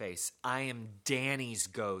glowing face. "I am Danny's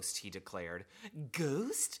ghost," he declared.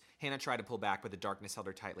 "Ghost?" Hannah tried to pull back, but the darkness held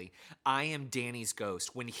her tightly. "I am Danny's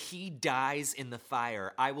ghost. When he dies in the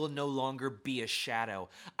fire, I will no longer be a shadow.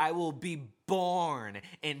 I will be born,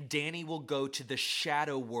 and Danny will go to the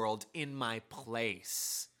shadow world in my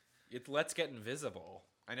place." Let's get invisible.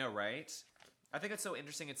 I know, right? I think it's so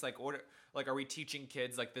interesting. It's are we teaching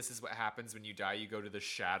kids this is what happens when you die? You go to the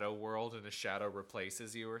shadow world and a shadow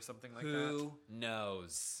replaces you or something like that? Who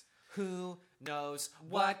knows? Who knows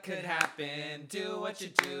what could happen? Do what you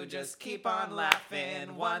do, just keep on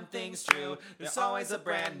laughing. One thing's true, there's always a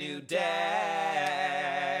brand new day.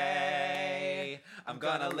 I'm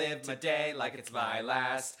gonna live my day like it's my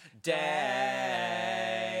last day.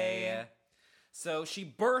 So she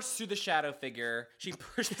bursts through the shadow figure. She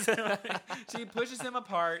pushes him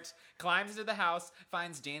apart, climbs into the house,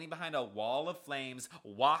 finds Danny behind a wall of flames,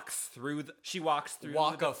 walks through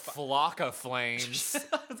A flock of flames.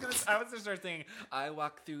 I was gonna start singing, I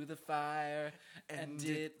walk through the fire and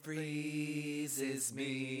it freezes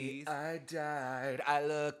me. I died. I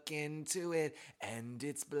look into it and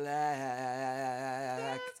it's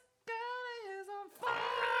black.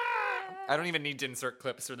 I don't even need to insert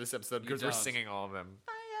clips for this episode because we're don't. singing all of them.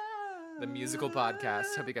 The musical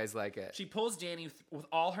podcast. Hope you guys like it. She pulls Danny with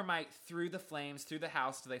all her might through the flames, through the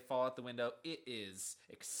house, till they fall out the window. It is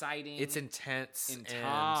exciting. It's intense.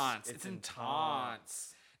 It's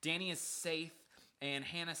intense. Danny is safe, and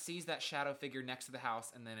Hannah sees that shadow figure next to the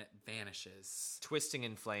house, and then it vanishes. Twisting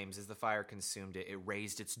in flames as the fire consumed it, it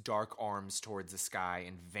raised its dark arms towards the sky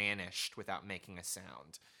and vanished without making a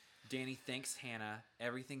sound. Danny thanks Hannah.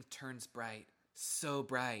 Everything turns bright. So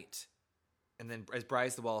bright. And then as bright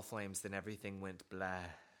as the wall of flames, then everything went blah.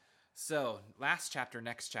 So, next chapter,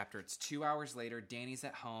 it's 2 hours later. Danny's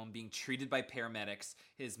at home being treated by paramedics.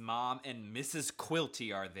 His mom and Mrs.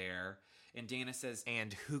 Quilty are there. And Dana says,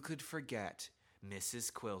 And who could forget Mrs.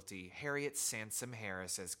 Quilty, Harriet Sansom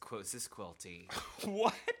Harris as Mrs. Quilty.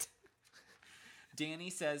 What?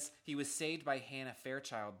 Danny says he was saved by Hannah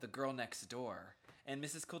Fairchild, the girl next door. And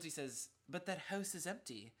Mrs. Quilty says, but that house is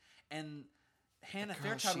empty. And Hannah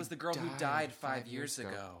Fairchild was the girl who died 5 years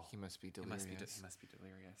ago. He must be delirious. He must be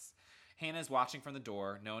delirious. Hannah's watching from the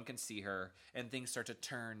door. No one can see her. And things start to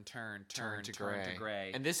turn to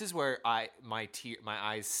gray. And this is where my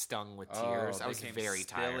eyes stung with tears. I was very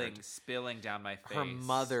tired. Spilling down my face. Her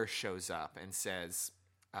mother shows up and says,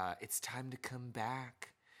 it's time to come back.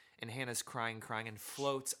 And Hannah's crying, and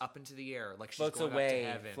floats up into the air like she's floats going away, up to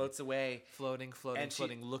heaven. Floats away. Floating,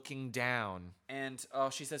 looking down. And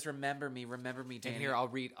she says, remember me, Danny. And here, now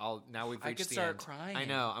we've reached the end. I could start crying. I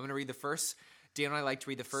know. I'm going to read the first. Dan and I like to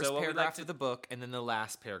read the first paragraph of the book and then the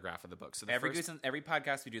last paragraph of the book. So every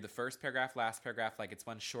podcast, we do the first paragraph, last paragraph, like it's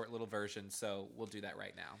one short little version. So we'll do that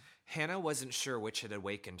right now. Hannah wasn't sure which had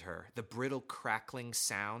awakened her, the brittle crackling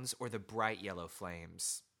sounds or the bright yellow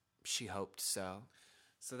flames. She hoped so.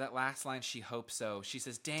 So that last line, she hopes so. She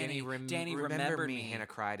says, Danny, remember me, Hannah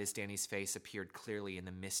cried as Danny's face appeared clearly in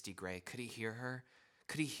the misty gray. Could he hear her?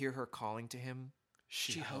 Could he hear her calling to him?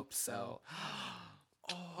 She hoped so.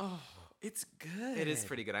 Oh, it's good. It is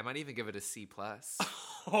pretty good. I might even give it a C+.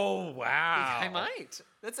 Oh, wow. I might.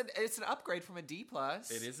 It's an upgrade from a D+.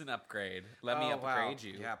 It is an upgrade. Let me upgrade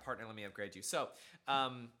you. Yeah, partner, let me upgrade you. So,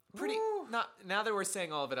 now that we're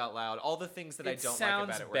saying all of it out loud, all the things that I don't like about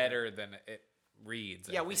it. It sounds better than it reads.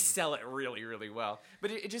 Yeah, we sell it really, really well. But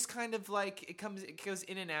it just kind of like, it goes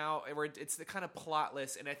in and out, where it's the kind of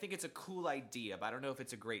plotless, and I think it's a cool idea, but I don't know if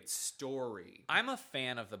it's a great story. I'm a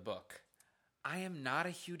fan of the book. I am not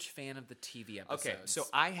a huge fan of the TV episodes. Okay, so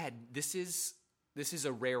this is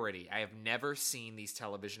a rarity. I have never seen these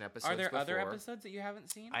television episodes. Are there before. other episodes that you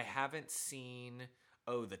haven't seen? I haven't seen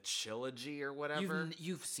the Trilogy or whatever.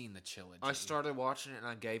 You've seen the Trilogy. I started watching it and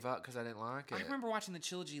I gave up because I didn't like it. I remember watching the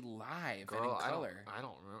Trilogy live Girl, and in color. I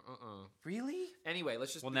don't remember. Really? Anyway,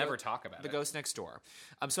 We'll never talk about The Ghost Next Door.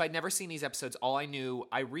 So I'd never seen these episodes. All I knew,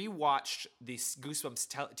 I rewatched this Goosebumps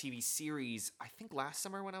TV series, I think last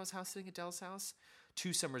summer when I was house sitting at Dell's house.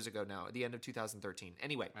 2 summers ago now, at the end of 2013.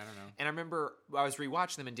 Anyway. I don't know. And I remember I was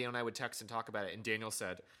rewatching them and Daniel and I would text and talk about it. And Daniel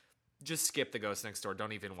said, just skip The Ghost Next Door.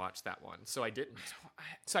 Don't even watch that one. So I didn't.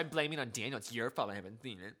 So I'm blaming on Daniel. It's your fault I haven't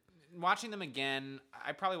seen it. Watching them again,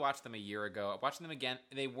 I probably watched them a year ago. Watching them again,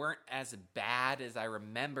 they weren't as bad as I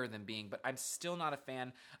remember them being, but I'm still not a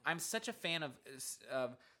fan. I'm such a fan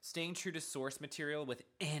of staying true to source material with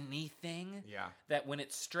anything. Yeah. That when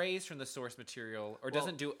it strays from the source material or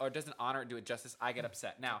doesn't honor it, do it justice, I get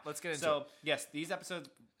upset. Now, let's get into it. Yes, these episodes.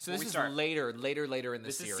 So this is later in the series.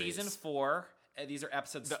 This is season 4. These are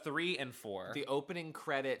episodes 3 and 4. The opening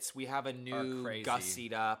credits, we have a new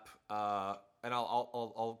gussied up, and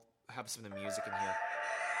I'll have some of the music in here.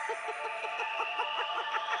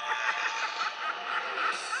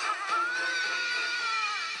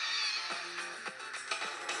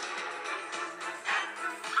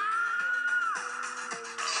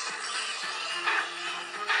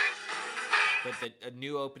 But the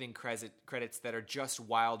new opening credits that are just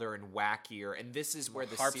wilder and wackier, and this is where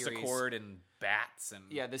the harpsichord and bats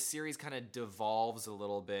and the series kind of devolves a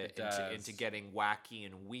little bit into getting wacky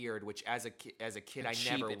and weird. Which as a kid, I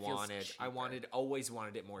never wanted. I always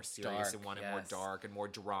wanted it more serious and wanted more dark and more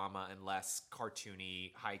drama and less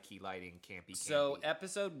cartoony, high key lighting, campy. So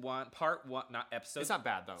episode 1, part 1, not episode. It's not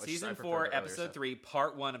bad though. Season 4, episode 3,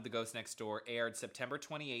 part 1 of The Ghost Next Door aired September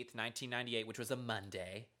 28th, 1998, which was a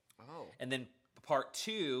Monday. Oh. And then Part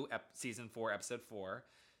 2, Season 4, Episode 4,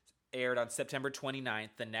 aired on September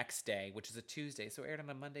 29th, the next day, which is a Tuesday. So it aired on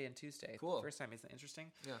a Monday and Tuesday. Cool. First time. Isn't that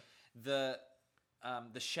interesting? Yeah. The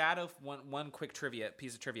shadow, one quick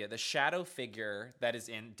piece of trivia. The shadow figure that is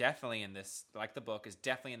definitely in this, like the book, is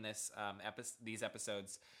definitely in this these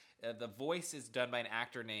episodes. The voice is done by an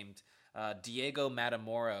actor named Diego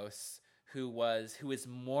Matamoros, who is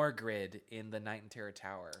Morgrid in the Night and Terror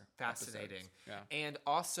Tower. Fascinating. Episodes. Yeah. And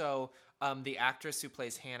also, the actress who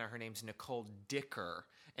plays Hannah, her name's Nicole Dicker,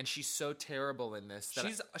 and she's so terrible in this. That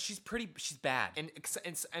She's bad. And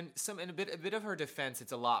in a bit of her defense,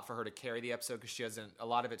 it's a lot for her to carry the episode because she doesn't. A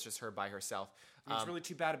lot of it's just her by herself. It's really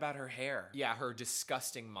too bad about her hair. Yeah, her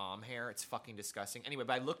disgusting mom hair. It's fucking disgusting. Anyway,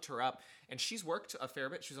 but I looked her up, and she's worked a fair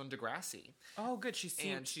bit. She was on Degrassi. Oh, good.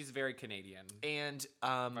 She's very Canadian. And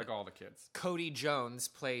like all the kids. Cody Jones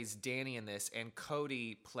plays Danny in this, and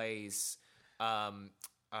Cody plays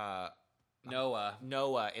Noah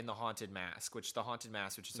in The Haunted Mask, which is our Noah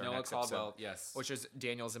next Caldwell, episode. yes. Which is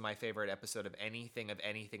Daniel's and my favorite episode of anything ever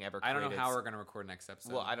created. I don't know how we're going to record next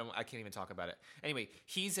episode. Well, I can't even talk about it. Anyway,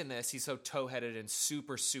 he's in this. He's so toe-headed and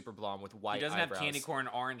super, super blonde with white eyebrows. He doesn't have candy corn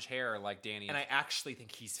orange hair like Danny. And I actually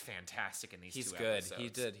think he's fantastic in these two good.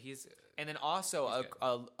 episodes. He's good. And then also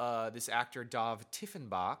this actor, Dov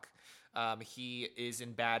Tiffenbach, he is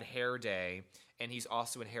in Bad Hair Day, and he's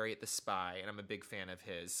also in Harriet the Spy, and I'm a big fan of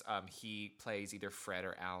his. He plays either Fred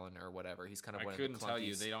or Alan or whatever. He's kind of one of the clunkies. I couldn't tell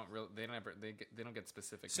you. They don't get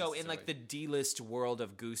specific. So in like the D-list world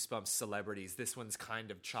of Goosebumps celebrities, this one's kind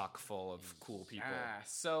of chock full of cool people.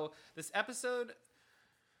 So this episode.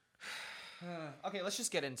 Okay, let's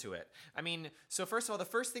just get into it. I mean, so first of all, the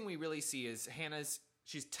first thing we really see is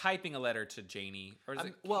She's typing a letter to Janie, or is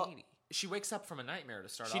it Katie? She wakes up from a nightmare to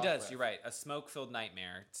start off She does. with. You're right. A smoke-filled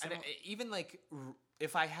nightmare. And even like,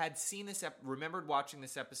 if I had seen this, remembered watching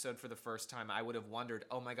this episode for the first time, I would have wondered,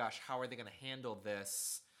 oh my gosh, how are they going to handle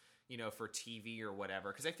this, for TV or whatever?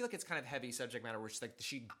 Because I feel like it's kind of heavy subject matter, where she's like,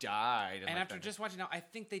 she died. And after just watching now, I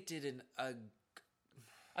think they did I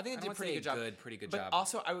think they did a pretty good job. Pretty good but job. But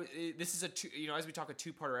also, this is as we talk, a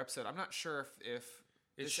two-parter episode. I'm not sure if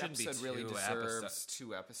this episode really deserves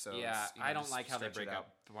 2 episodes. Yeah, I don't like how they break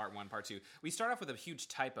up part 1, part 2. We start off with a huge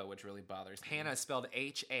typo, which really bothers me. Hannah is spelled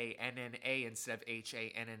Hanna instead of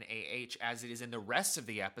Hannah, as it is in the rest of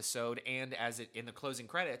the episode, and as it in the closing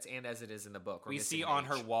credits, and as it is in the book. We see on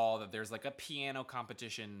her wall that there's like a piano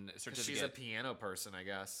competition certificate. She's a piano person, I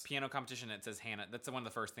guess. Piano competition. It says Hannah. That's one of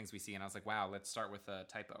the first things we see, and I was like, wow, let's start with a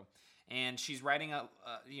typo. And she's writing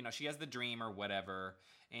she has the dream or whatever.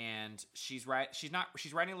 And she's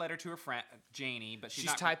writing a letter to her friend Janie, but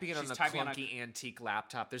she's typing it on the clunky antique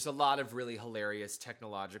laptop. There's a lot of really hilarious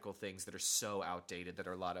technological things that are so outdated that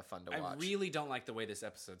are a lot of fun to watch. I really don't like the way this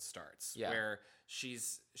episode starts. Yeah. Where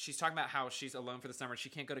she's talking about how she's alone for the summer. She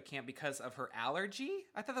can't go to camp because of her allergy.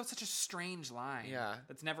 I thought that was such a strange line. Yeah.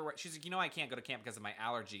 That's never right. She's like, I can't go to camp because of my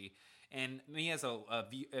allergy. And me as a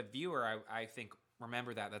viewer, I think,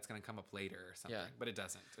 remember that's going to come up later or something. Yeah. But it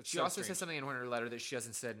doesn't. She also says something in one of her letter that she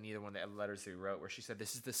hasn't said in either one of the letters that we wrote, where she said,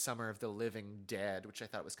 "This is the summer of the living dead," which I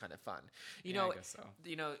thought was kind of fun. I guess so.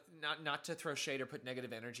 Not to throw shade or put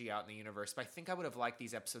negative energy out in the universe, but I think I would have liked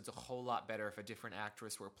these episodes a whole lot better if a different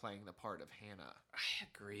actress were playing the part of Hannah. I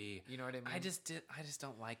agree. You know what I mean? I just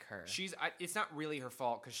don't like her. It's not really her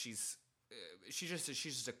fault because she's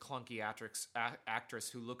just a clunky actress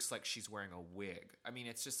who looks like she's wearing a wig. I mean,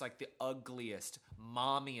 it's just like the ugliest,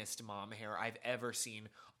 mommiest mom hair I've ever seen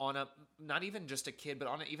on not even just a kid, but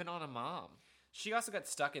even on a mom. She also got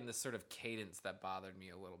stuck in this sort of cadence that bothered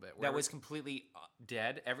me a little bit. That was completely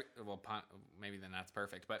dead. Maybe then that's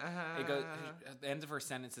perfect, but it goes. The ends of her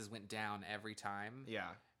sentences went down every time.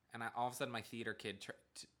 Yeah, and all of a sudden, my theater kid,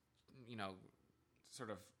 sort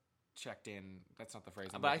of checked in. That's not the phrase.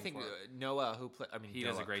 But I think Noah, he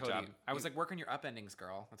does a great job. I was like, work on your upendings,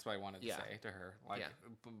 girl. That's what I wanted to say to her.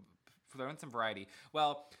 Throw in some variety.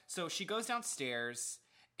 Well, so she goes downstairs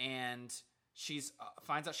and she's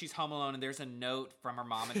finds out she's home alone, and there's a note from her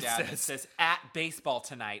mom and dad that says "at baseball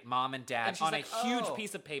tonight, mom and dad," on a huge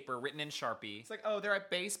piece of paper written in Sharpie. It's like, oh, they're at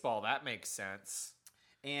baseball. That makes sense.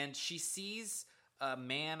 And she sees a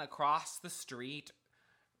man across the street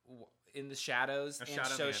in the shadows,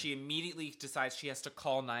 she immediately decides she has to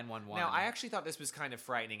call 911. Now, I actually thought this was kind of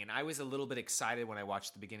frightening, and I was a little bit excited when I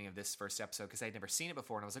watched the beginning of this first episode because I'd never seen it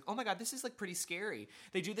before, and I was like, oh my god, this is like pretty scary.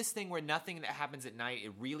 They do this thing where nothing that happens at night,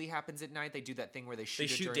 it really happens at night. They do that thing where they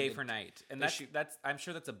shoot day for night, and that's I'm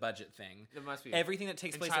sure that's a budget thing. It must be. Everything that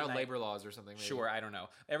takes place child at night, labor laws or something. Maybe. Sure, I don't know.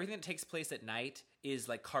 Everything that takes place at night is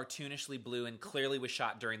like cartoonishly blue and clearly was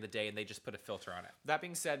shot during the day, and they just put a filter on it. That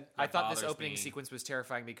being said, I thought this opening sequence was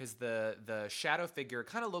terrifying because the the shadow figure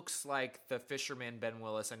kind of looks like the fisherman Ben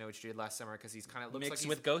Willis. I Know What You Did Last Summer, because he's kind of looks Mixed like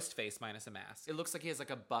with Ghostface minus a mask. it looks like he has like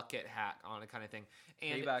a bucket hat on, a kind of thing.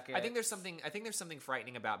 And buckets. I think there's something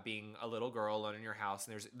frightening about being a little girl alone in your house,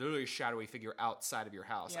 and there's literally a shadowy figure outside of your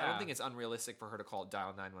house. I Yeah. don't think it's unrealistic for her to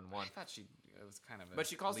dial 911. I thought it was kind of a But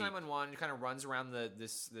she calls leap. 911 and kind of runs around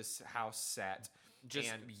this house set. Just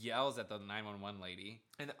and yells at the 911 lady.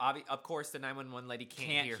 And of course, the 911 lady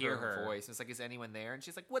can't hear her her. voice. And it's like, is anyone there? And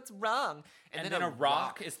she's like, what's wrong? And then a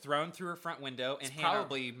rock is thrown through her front window. And It's Hannah,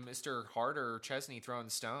 probably Mr. Harder Chesney throwing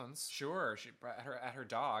stones. sure, she at her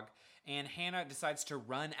dog. And Hannah decides to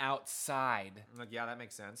run outside. I'm like, yeah, that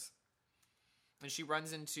makes sense. And she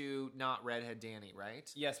runs into not redhead Danny,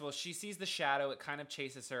 right? Yes, well, she sees the shadow. It kind of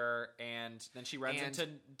chases her, and then she runs And- into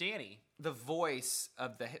Danny. The voice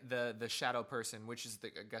of the shadow person, which is I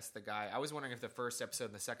guess the guy. I was wondering if the first episode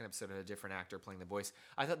and the second episode had a different actor playing the voice.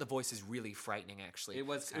 I thought the voice is really frightening. Actually, It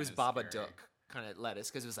was it was kinda Baba scary. Duck kind of lettuce,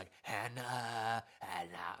 because it was like Hannah,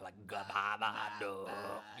 like Baba Duck.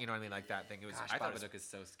 You know what I mean, like that thing. It was. Gosh, I thought it Babadook was is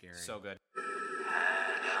so scary. so good.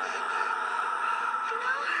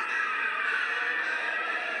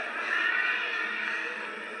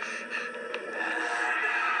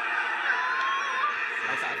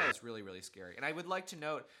 I thought it was really, really scary. And I would like to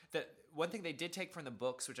note that one thing they did take from the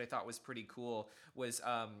books, which I thought was pretty cool, was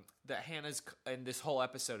that Hannah's in this whole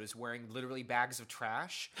episode is wearing literally bags of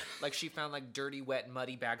trash. Like she found like dirty, wet,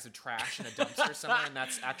 muddy bags of trash in a dumpster somewhere, and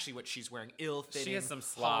that's actually what she's wearing. Ill-fitting, She has some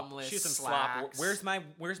slop. homeless She has some slacks. slop.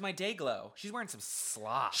 Where's my DayGlo? She's wearing some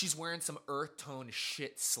slop. She's wearing some earth tone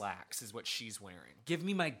shit slacks, is what she's wearing. Give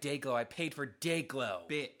me my DayGlo. I paid for DayGlo.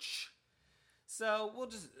 Bitch. So we'll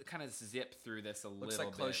just kind of zip through this a Looks little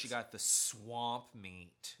like clothes bit. she got the swamp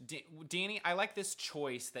meat. Danny, I like this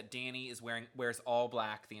choice that Danny wears all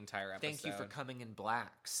black the entire episode. Thank you for coming in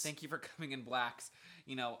blacks. Thank you for coming in blacks.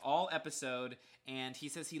 You know, all episode, and he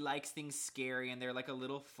says he likes things scary, and they're like a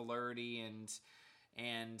little flirty, and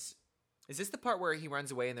Is this the part where he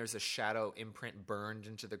runs away and there's a shadow imprint burned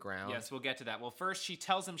into the ground? yes, we'll get to that. Well, first she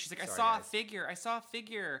tells him, she's like, Sorry, I saw guys. a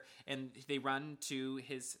figure, and they run to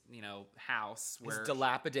his, house His where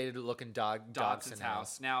dilapidated looking Dogson's Dogson's house.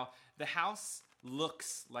 house. Now, the house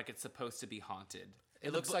looks like it's supposed to be haunted.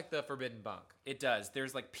 It looks like the Forbidden Bunk. It does.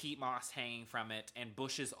 There's like peat moss hanging from it and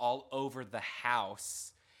bushes all over the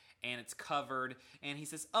house. And it's covered. And he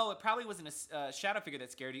says, oh, it probably wasn't a shadow figure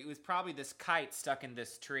that scared you. It was probably this kite stuck in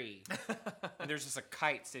this tree. And there's just a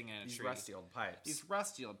kite sitting in a These tree. rusty old pipes. These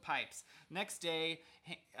rusty old pipes. Next day,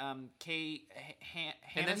 and then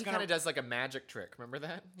Hannah's he gonna- kind of does like a magic trick. Remember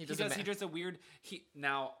that? he does a weird.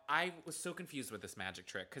 Now I was so confused with this magic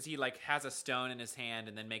trick because he like has a stone in his hand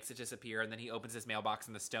and then makes it disappear, and then he opens his mailbox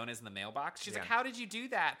and the stone is in the mailbox. She's like, Yeah. "How did you do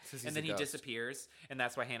that?" 'Cause he's And then a he ghost. disappears, and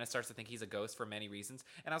that's why Hannah starts to think he's a ghost for many reasons.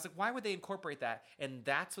 And I was like, "Why would they incorporate that?" And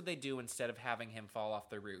that's what they do instead of having him fall off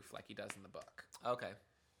the roof like he does in the book. Okay.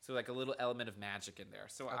 So like a little element of magic in there.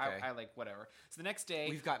 So Okay. I like whatever. So the next day,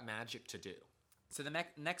 We've got magic to do. so the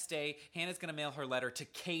next day, Hannah's gonna mail her letter to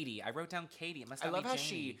Katie. I wrote down Katie. It must I not love be how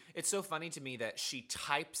Jamie. it's so funny to me that she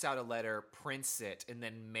types out a letter, prints it, and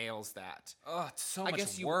then mails that. Oh, it's so I much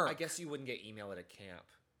guess work. I guess you wouldn't get email at a camp.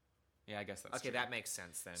 Yeah, I guess that's Okay, true. that makes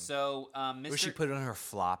sense then. So, Mr. Would she put it on her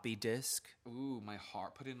floppy disk? Ooh,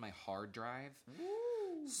 put it in my hard drive.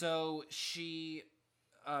 So she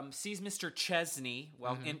sees Mr. Chesney.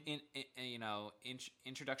 Well,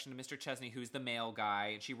 introduction to Mr. Chesney, who's the male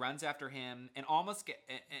guy, and she runs after him and almost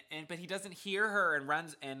but he doesn't hear her and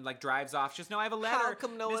runs and like drives off. She goes, "No, I have a letter, How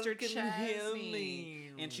come no one Mr. can Chesney." hear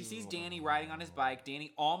me? And she sees Danny riding on his bike.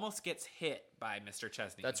 Danny almost gets hit by Mr.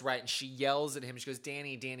 Chesney. That's right. And she yells at him. She goes,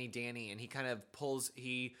 Danny, Danny, Danny. And he kind of pulls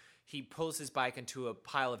pulls his bike into a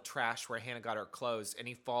pile of trash where Hannah got her clothes, and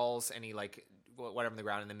he falls and he like whatever on the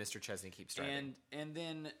ground, and then Mr. Chesney keeps driving. And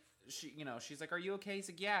then she's like, "Are you okay?" He's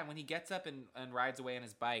like, "Yeah." And when he gets up and rides away on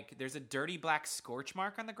his bike, there's a dirty black scorch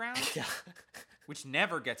mark on the ground, Yeah. which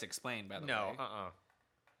never gets explained, by the No, way. uh-uh.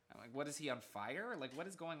 I'm like, what is he on fire? Like, what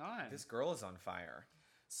is going on? This girl is on fire.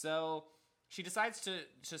 So she decides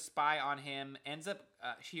to spy on him. Ends up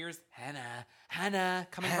hears Hannah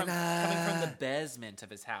coming from the basement of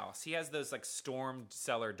his house. He has those like stormed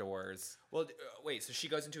cellar doors. Well, wait, so she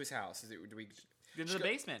goes into his house. Do we... Into the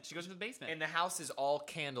basement. She goes into the basement. And the house is all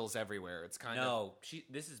candles everywhere. It's kind of... no,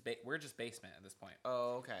 we're just basement at this point.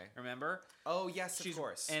 Oh, okay. Remember? Oh, yes, of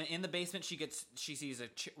course. And in the basement, she sees a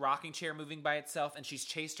rocking chair moving by itself, and she's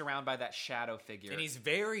chased around by that shadow figure. And he's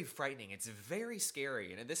very frightening. It's very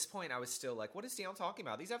scary. And at this point, I was still like, what is Dale talking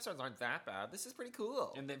about? These episodes aren't that bad. This is pretty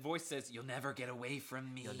cool. And the voice says, "You'll never get away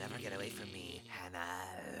from me. You'll never get away from me,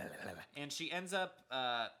 Hannah. And she ends up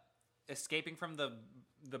escaping from the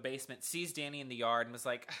the basement, sees Danny in the yard, and was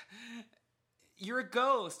like, "You're a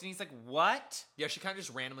ghost." And he's like, "What?" Yeah, she kind of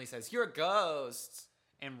just randomly says, "You're a ghost."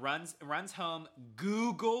 And runs home,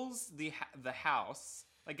 Googles the house,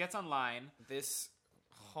 like gets online. This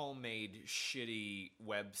homemade shitty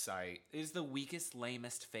website Is the weakest,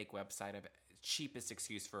 lamest fake website cheapest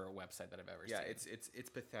excuse for a website that I've ever seen. Yeah, it's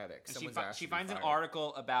pathetic. And she finds an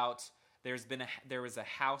article about there was a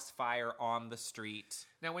house fire on the street.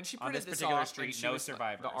 Now, when she on printed this this particular off, street, and she no was-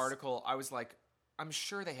 survivors. The article, I was like, I'm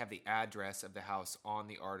sure they have the address of the house on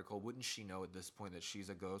the article. Wouldn't she know at this point that she's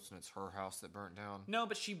a ghost and it's her house that burnt down? No,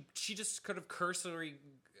 but she just could have cursorily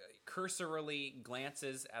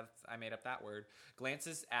glances at, I made up that word,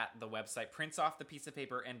 glances at the website, prints off the piece of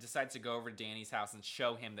paper, and decides to go over to Danny's house and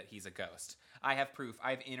show him that he's a ghost. I have proof.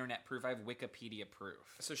 I have internet proof. I have Wikipedia proof.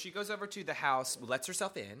 So she goes over to the house, lets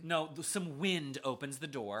herself in. No, some wind opens the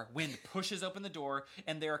door. Wind pushes open the door,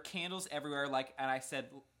 and there are candles everywhere. And I said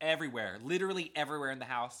everywhere, literally everywhere in the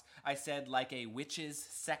house. I said like a witch's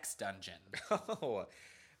sex dungeon. Oh,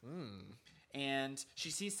 And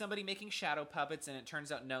she sees somebody making shadow puppets, and it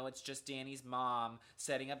turns out, no, it's just Danny's mom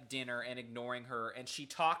setting up dinner and ignoring her. And she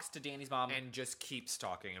talks to Danny's mom. and just keeps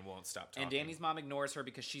talking and won't stop talking. And Danny's mom ignores her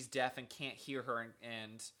because she's deaf and can't hear her.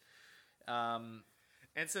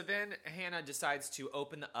 And so then Hannah decides to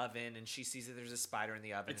open the oven, and she sees that there's a spider in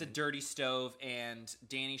the oven. It's a dirty stove, and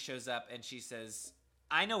Danny shows up, and she says,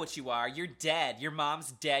 "I know what you are. You're dead. Your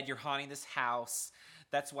mom's dead. You're haunting this house.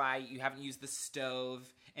 That's why you haven't used the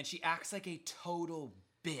stove." And she acts like a total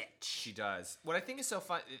bitch. She does. What I think is so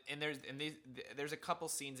fun, and there's a couple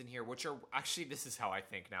scenes in here which are actually, this is how I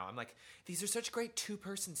think now. I'm like, these are such great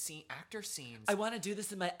two-person actor scenes. I want to do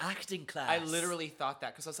this in my acting class. I literally thought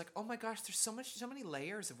that because I was like, oh my gosh, there's so many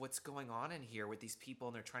layers of what's going on in here with these people,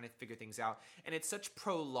 and they're trying to figure things out. And it's such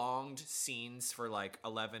prolonged scenes for like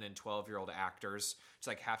 11 and 12-year-old actors to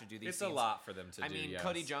like have to do these It's scenes. a lot for them to do. I mean, yes.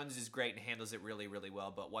 Cody Jones is great and handles it really, really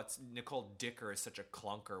well, but Nicole Dicker is such a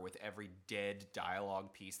clunker with every dead dialogue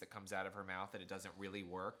piece that comes out of her mouth that it doesn't really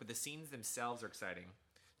work. But the scenes themselves are exciting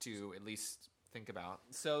to at least think about.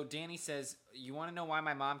 So Danny says, "You want to know why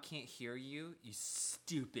my mom can't hear you? You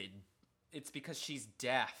stupid. It's because she's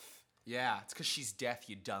deaf." Yeah, it's because she's deaf,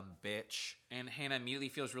 you dumb bitch. And Hannah immediately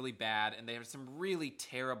feels really bad, and they have some really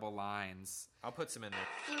terrible lines. I'll put some in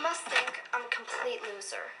there. You must think I'm a complete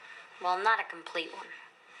loser. Well, not a complete one.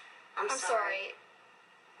 I'm sorry.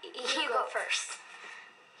 You go first.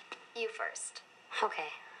 You first. Okay.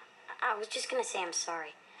 I was just gonna say I'm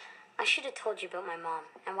sorry. I should have told you about my mom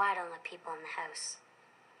and why I don't let people in the house.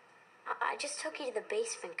 I just took you to the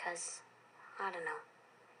basement because, I don't know.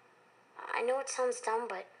 I know it sounds dumb,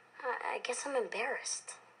 but I guess I'm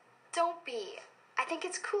embarrassed. Don't be. I think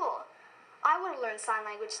it's cool. I want to learn sign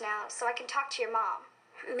language now so I can talk to your mom.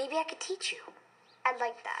 Maybe I could teach you. I'd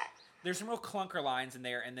like that. There's some real clunker lines in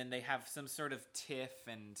there, and then they have some sort of tiff,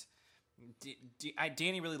 and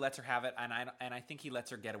Danny really lets her have it, and I think he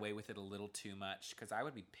lets her get away with it a little too much, because I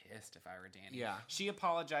would be pissed if I were Danny. Yeah. She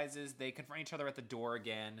apologizes. They confront each other at the door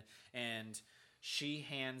again, and she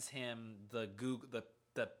hands him the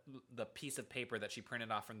piece of paper that she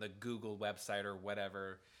printed off from the Google website or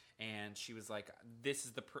whatever, and she was like, "This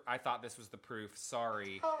is I thought this was the proof.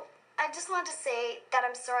 Sorry." Oh, I just wanted to say that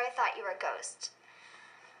I'm sorry I thought you were a ghost.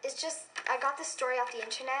 It's just, I got this story off the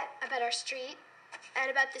internet about our street and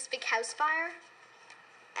about this big house fire,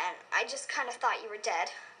 and I just kind of thought you were dead.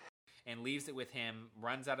 And leaves it with him,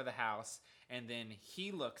 runs out of the house, and then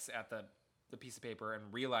he looks at the piece of paper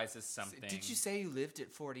and realizes something. Did you say you lived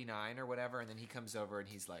at 49 or whatever? And then he comes over and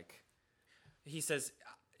he's like... He says,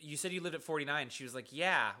 "You said you lived at 49. She was like,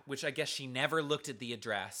 "Yeah," which I guess she never looked at the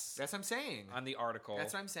address. That's what I'm saying. On the article.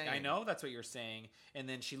 That's what I'm saying. I know that's what you're saying. And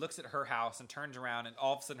then she looks at her house and turns around, and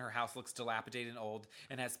all of a sudden her house looks dilapidated and old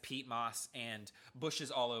and has peat moss and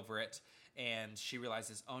bushes all over it. And she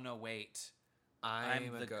realizes, oh no, wait.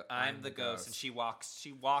 I'm the ghost. And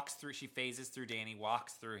she phases through Danny,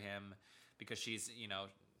 walks through him because she's.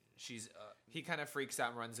 He kind of freaks out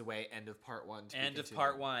and runs away. End of part one. End of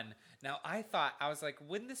part one. Now, I was like,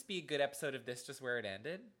 wouldn't this be a good episode of this just where it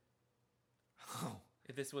ended? Oh.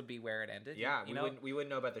 If this would be where it ended? Yeah, we wouldn't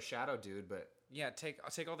know about the shadow dude, but... Yeah, take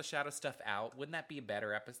all the shadow stuff out. Wouldn't that be a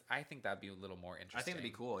better episode? I think that'd be a little more interesting. I think it'd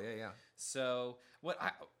be cool, yeah. So,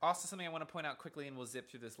 also something I want to point out quickly, and we'll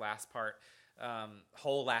zip through this last part,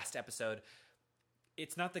 whole last episode.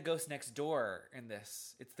 It's not the ghost next door in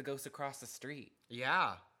this. It's the ghost across the street.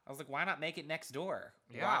 Yeah. I was like, why not make it next door?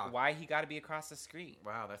 Yeah. Why he got to be across the street?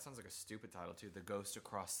 Wow, that sounds like a stupid title, too. The Ghost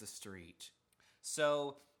Across the Street.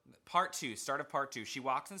 So, start of part two. She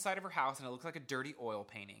walks inside of her house, and it looks like a dirty oil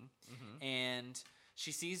painting. Mm-hmm. And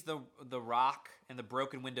she sees the rock and the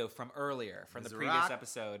broken window from earlier, from the previous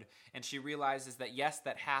episode, and she realizes that, yes,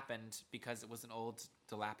 that happened because it was an old,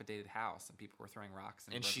 dilapidated house, and people were throwing rocks.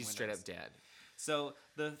 And she's windows. straight up dead. So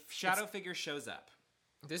the shadow figure shows up.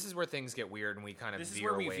 This is where things get weird, and we kind of This is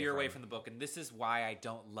where we veer away from the book, and this is why I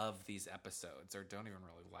don't love these episodes, or don't even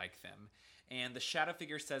really like them. And the shadow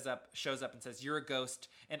figure shows up and says, "You're a ghost,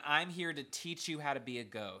 and I'm here to teach you how to be a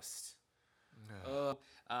ghost." No.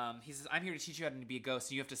 He says, "I'm here to teach you how to be a ghost,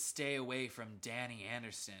 and you have to stay away from Danny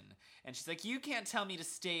Anderson." And she's like, "You can't tell me to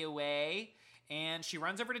stay away." And she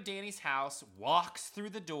runs over to Danny's house, walks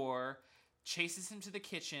through the door, chases him to the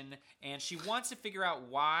kitchen, and she wants to figure out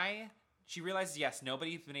why. She realizes, yes,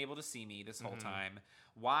 nobody's been able to see me this whole time.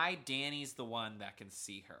 Why Danny's the one that can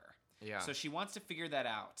see her. Yeah. So she wants to figure that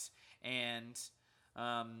out. And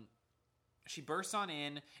she bursts on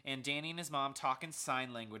in, and Danny and his mom talk in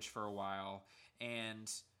sign language for a while. And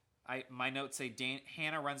my notes say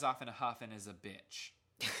Hannah runs off in a huff and is a bitch.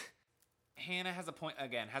 Hannah has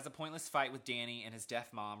a pointless fight with Danny and his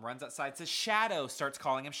deaf mom. Runs outside, says Shadow, starts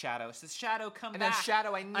calling him Shadow. Says, "Shadow, come back." And then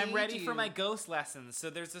Shadow, I'm ready for my ghost lessons. So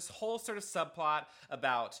there's this whole sort of subplot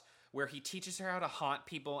about where he teaches her how to haunt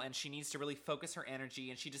people, and she needs to really focus her energy.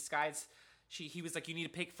 And she decides. He was like, "You need to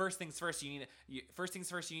pick first things first. You need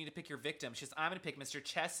to pick your victim." She says, "I'm going to pick Mr.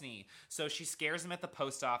 Chesney." So she scares him at the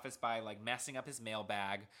post office by like messing up his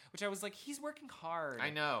mailbag, which I was like, he's working hard. I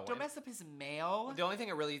know. Don't mess up his mail. The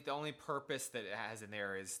only purpose that it has in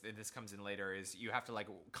there is, and this comes in later, is you have to like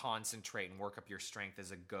concentrate and work up your strength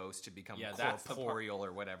as a ghost to become corporeal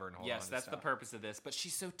or whatever. And hold on to that's stuff. the purpose of this. But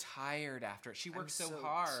she's so tired after it. She works so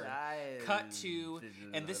hard. Tired. Cut to,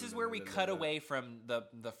 and this is where we cut away from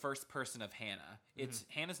the first person of Hannah. It's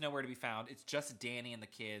Hannah's nowhere to be found. It's just Danny and the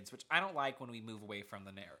kids, which I don't like when we move away from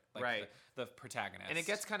the narrative, the protagonist. And it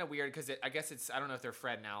gets kind of weird because I guess it's, I don't know if they're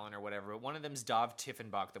Fred and Alan or whatever, but one of them's Dov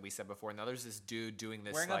Tiffenbach that we said before, and the other's this dude doing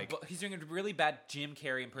this he's doing a really bad Jim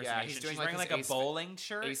Carrey impersonation. Yeah, he's doing She's wearing like a bowling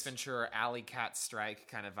shirt. Ace Ventura, Alley Cat Strike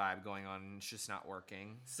kind of vibe going on, and it's just not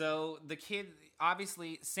working. So the kid,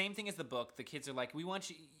 obviously, same thing as the book. The kids are like, "We want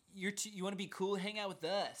you. You want to be cool? Hang out with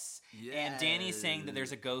us." Yes. And Danny's saying that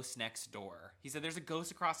there's a ghost next door. He said there's a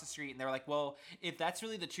ghost across the street, and they're like, "Well, if that's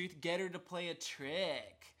really the truth, get her to play a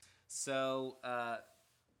trick." So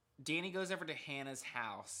Danny goes over to Hannah's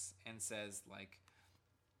house and says, like,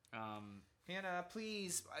 "Hannah,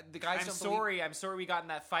 please, the guys I'm sorry we got in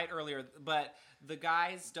that fight earlier, but the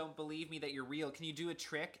guys don't believe me that you're real. Can you do a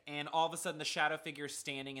trick?" And all of a sudden, the shadow figure's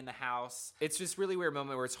standing in the house. It's this really weird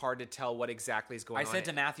moment where it's hard to tell what exactly is going on. I said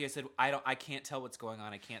to Matthew, I can't tell what's going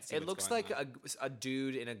on. I can't see. It looks like a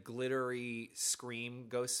dude in a glittery Scream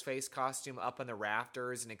ghost face costume up on the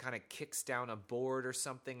rafters, and it kind of kicks down a board or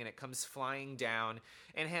something, and it comes flying down.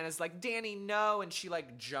 And Hannah's like, "Danny, no!" And she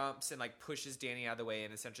like jumps and like pushes Danny out of the way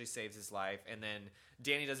and essentially saves his life. And then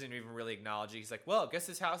Danny doesn't even really acknowledge it. He's like, "Well, I guess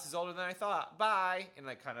this house is older than I thought. Bye." And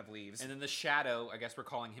like kind of leaves. And then the Shadow, I guess we're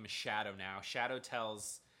calling him Shadow now. Shadow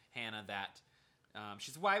tells Hannah that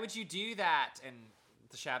she's, "Why would you do that?" And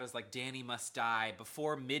the Shadow's like, "Danny must die.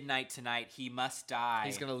 Before midnight tonight, he must die.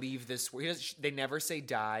 He's going to leave this." They never say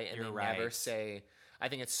die, and never say... I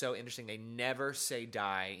think it's so interesting. They never say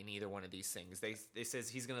die in either one of these things. They says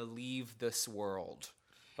he's going to leave this world.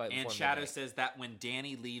 And Shadow says that when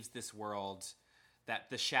Danny leaves this world, that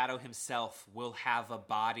the Shadow himself will have a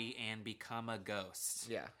body and become a ghost.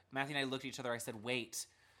 Yeah. Matthew and I looked at each other. I said, "Wait."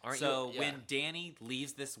 Yeah. When Danny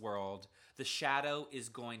leaves this world, the Shadow is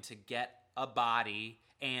going to get a body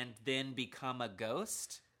and then become a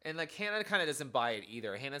ghost? And like Hannah kind of doesn't buy it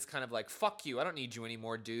either. Hannah's kind of like, "Fuck you. I don't need you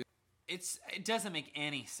anymore, dude." It doesn't make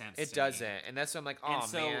any sense. It doesn't. And that's why I'm like, "Oh,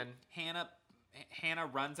 so man." Hannah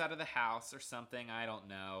runs out of the house or something. I don't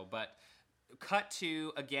know. But cut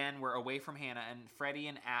to, again, we're away from Hannah, and Fred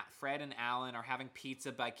and Alan are having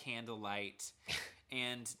pizza by candlelight.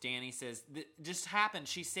 And Danny says, "Just happened.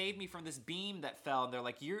 She saved me from this beam that fell." And they're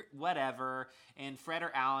like, "You're whatever." And Fred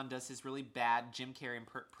or Alan does his really bad Jim Carrey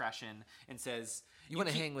impression and says, You want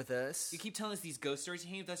to hang with us? You keep telling us these ghost stories.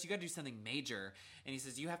 You hang with us. You got to do something major." And he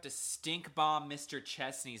says, "You have to stink bomb Mr.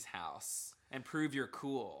 Chesney's house and prove you're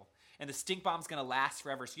cool. And the stink bomb's going to last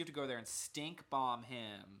forever. So you have to go there and stink bomb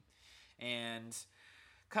him." And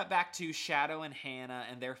cut back to Shadow and Hannah,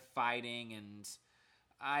 and they're fighting, and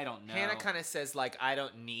I don't know. Hannah kind of says, like, "I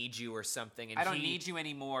don't need you," or something. And I don't need you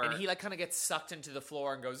anymore. And he, like, kind of gets sucked into the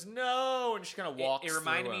floor and goes, "No!" And she kind of walks It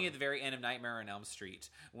reminded through me him. of the very end of Nightmare on Elm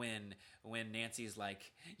Street when when Nancy's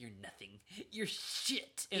like, "You're nothing, you're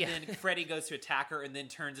shit," and then Freddy goes to attack her, and then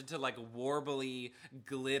turns into like warbly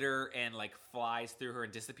glitter and like flies through her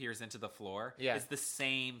and disappears into the floor. Yeah, it's the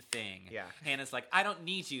same thing. Yeah, Hannah's like, "I don't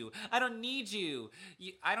need you. I don't need you.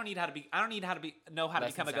 I don't need how to be. I don't need how to be. Know how to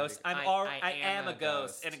become a ghost. I am a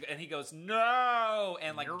ghost." And he goes, "No,"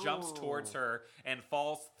 and like jumps towards her and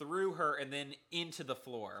falls through her and then into the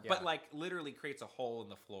floor, but like literally creates a hole in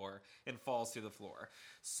the floor and falls through the floor.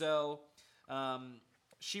 So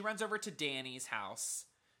she runs over to Danny's house,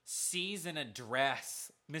 sees an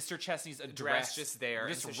address, Mr. Chesney's address just there,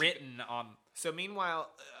 just written on. So meanwhile,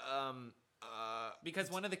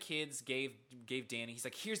 because one of the kids gave Danny, he's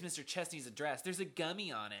like, "Here's Mr. Chesney's address. There's a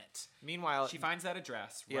gummy on it." Meanwhile, she finds that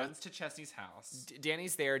address, runs to Chesney's house.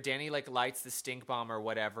 Danny's there. Danny like lights the stink bomb or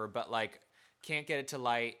whatever, but like can't get it to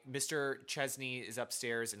light. Mr. Chesney is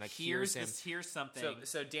upstairs and like hears him. Here's something.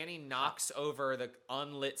 So Danny knocks over the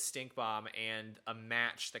unlit stink bomb and a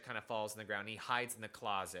match that kind of falls on the ground. He hides in the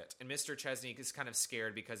closet. And Mr. Chesney is kind of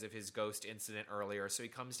scared because of his ghost incident earlier. So he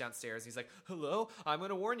comes downstairs and he's like, "Hello, I'm going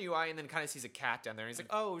to warn you." And then kind of sees a cat down there. And he's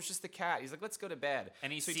like, "Oh, it was just the cat." He's like, "Let's go to bed."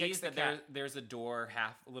 And he sees that there's a door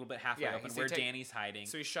a little bit halfway open where Danny's hiding.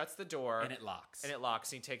 So he shuts the door. And it locks.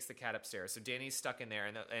 And he takes the cat upstairs. So Danny's stuck in there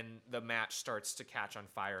and the match starts to catch on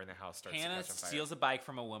fire and the house starts to catch on fire. Hannah steals a bike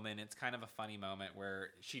from a woman. It's kind of a funny moment where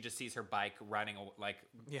she just sees her bike running, like,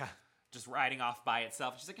 just riding off by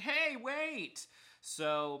itself. She's like, "Hey, wait!"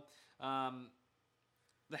 So,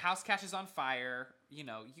 the house catches on fire. You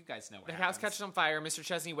know, you guys know what happens. The house catches on fire. Mr.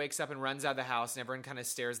 Chesney wakes up and runs out of the house, and everyone kind of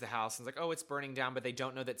stares at the house and is like, "Oh, it's burning down," but they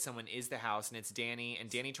don't know that someone is the house, and it's Danny. And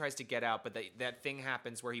Danny tries to get out, but that thing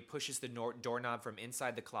happens where he pushes the doorknob from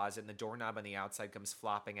inside the closet, and the doorknob on the outside comes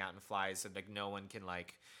flopping out and flies, so like no one can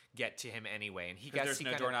like get to him anyway. And there's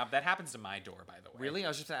no doorknob. That happens to my door, by the way. Really? I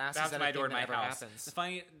was just going to ask. That's my door in my house.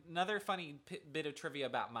 Happens? Another funny bit of trivia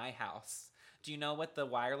about my house. Do you know what the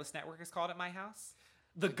wireless network is called at my house?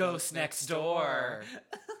 The Ghost Next Door.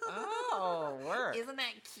 Oh, work. Isn't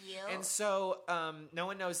that cute? And so no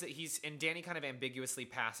one knows that and Danny kind of ambiguously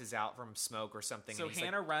passes out from smoke or something. So and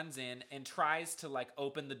Hannah runs in and tries to like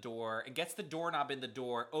open the door and gets the doorknob in the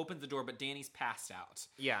door, opens the door, but Danny's passed out.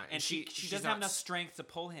 Yeah. And she doesn't have enough strength to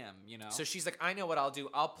pull him, you know? So she's like, "I know what I'll do.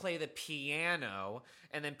 I'll play the piano,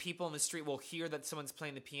 and then people in the street will hear that someone's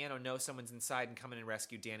playing the piano, know someone's inside, and come in and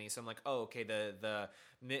rescue Danny." So I'm like, "Oh, okay, the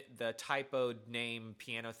typoed name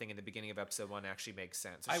piano thing in the beginning of episode 1 actually makes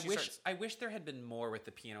sense." So I wish there had been more with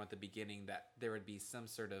the piano at the beginning, that there would be some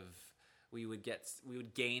sort of we would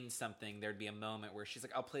gain something. There'd be a moment where she's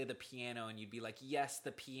like, "I'll play the piano," and you'd be like, "Yes,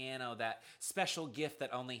 the piano, that special gift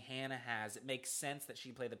that only Hannah has." It makes sense that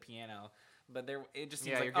she'd play the piano. But it just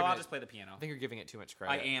seems like, I'll just play the piano. I think you're giving it too much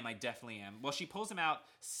credit. I definitely am. Well, she pulls him out,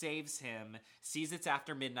 saves him, sees it's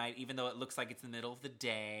after midnight, even though it looks like it's the middle of the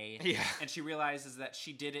day. Yeah. And she realizes that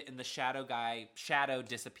she did it, and the shadow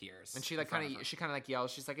disappears. And she kind of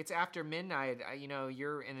yells. She's like, "It's after midnight.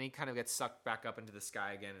 You're." And then he kind of gets sucked back up into the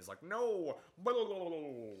sky again. Is like, "No."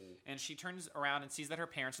 And she turns around and sees that her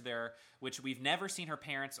parents are there, which we've never seen her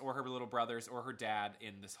parents or her little brothers or her dad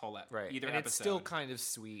in this whole right. either and episode. It's still kind of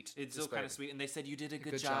sweet. It's still kind of sweet. And they said, "You did a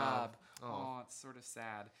good job." Oh, it's sort of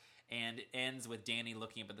sad. And it ends with Danny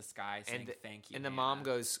looking up at the sky saying, "Thank you." And the mom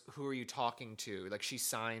goes, "Who are you talking to?" Like she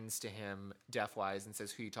signs to him deaf-wise and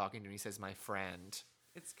says, "Who are you talking to?" And he says, "My friend."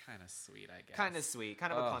 It's kind of sweet, I guess. Kind of sweet.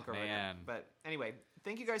 Kind of a clunker. Man. But anyway,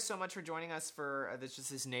 thank you guys so much for joining us for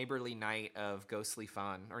this neighborly night of ghostly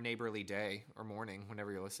fun, or neighborly day, or morning,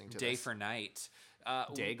 whenever you're listening to Day this. for night.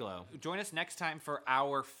 DayGlo. Join us next time for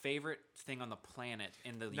our favorite thing on the planet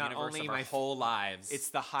in the Not universe only of our my whole lives. It's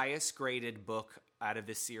the highest graded book out of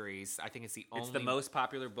this series. I think it's the only. It's the most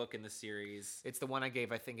popular book in the series. It's the one I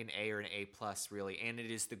gave, I think, an A or an A+, really. And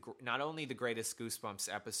it is not only the greatest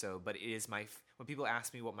Goosebumps episode, but it is when people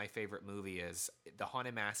ask me what my favorite movie is, The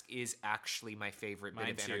Haunted Mask is actually my favorite bit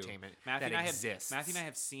of entertainment that exists. Matthew and I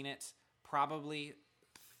have seen it probably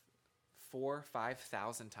 4,000 or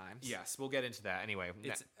 5,000 times. Yes, we'll get into that. Anyway,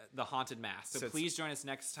 it's The Haunted Mask. So please join us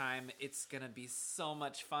next time. It's going to be so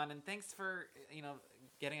much fun. And thanks for,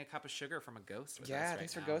 getting a cup of sugar from a ghost with us right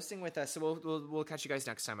thanks now. for ghosting with us. So we'll catch you guys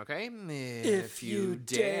next time, okay? If you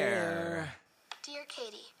dare. Dear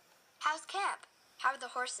Katie, how's camp? How are the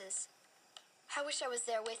horses? I wish I was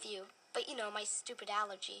there with you, but my stupid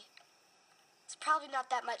allergy. It's probably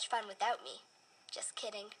not that much fun without me. Just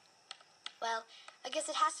kidding. Well, I guess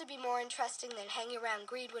it has to be more interesting than hanging around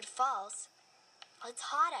Greenwood Falls. Well, it's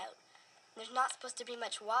hot out. There's not supposed to be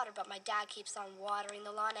much water, but my dad keeps on watering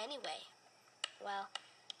the lawn anyway. Well,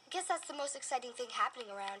 I guess that's the most exciting thing happening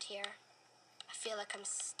around here. I feel like I'm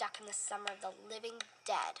stuck in the summer of the living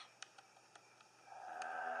dead.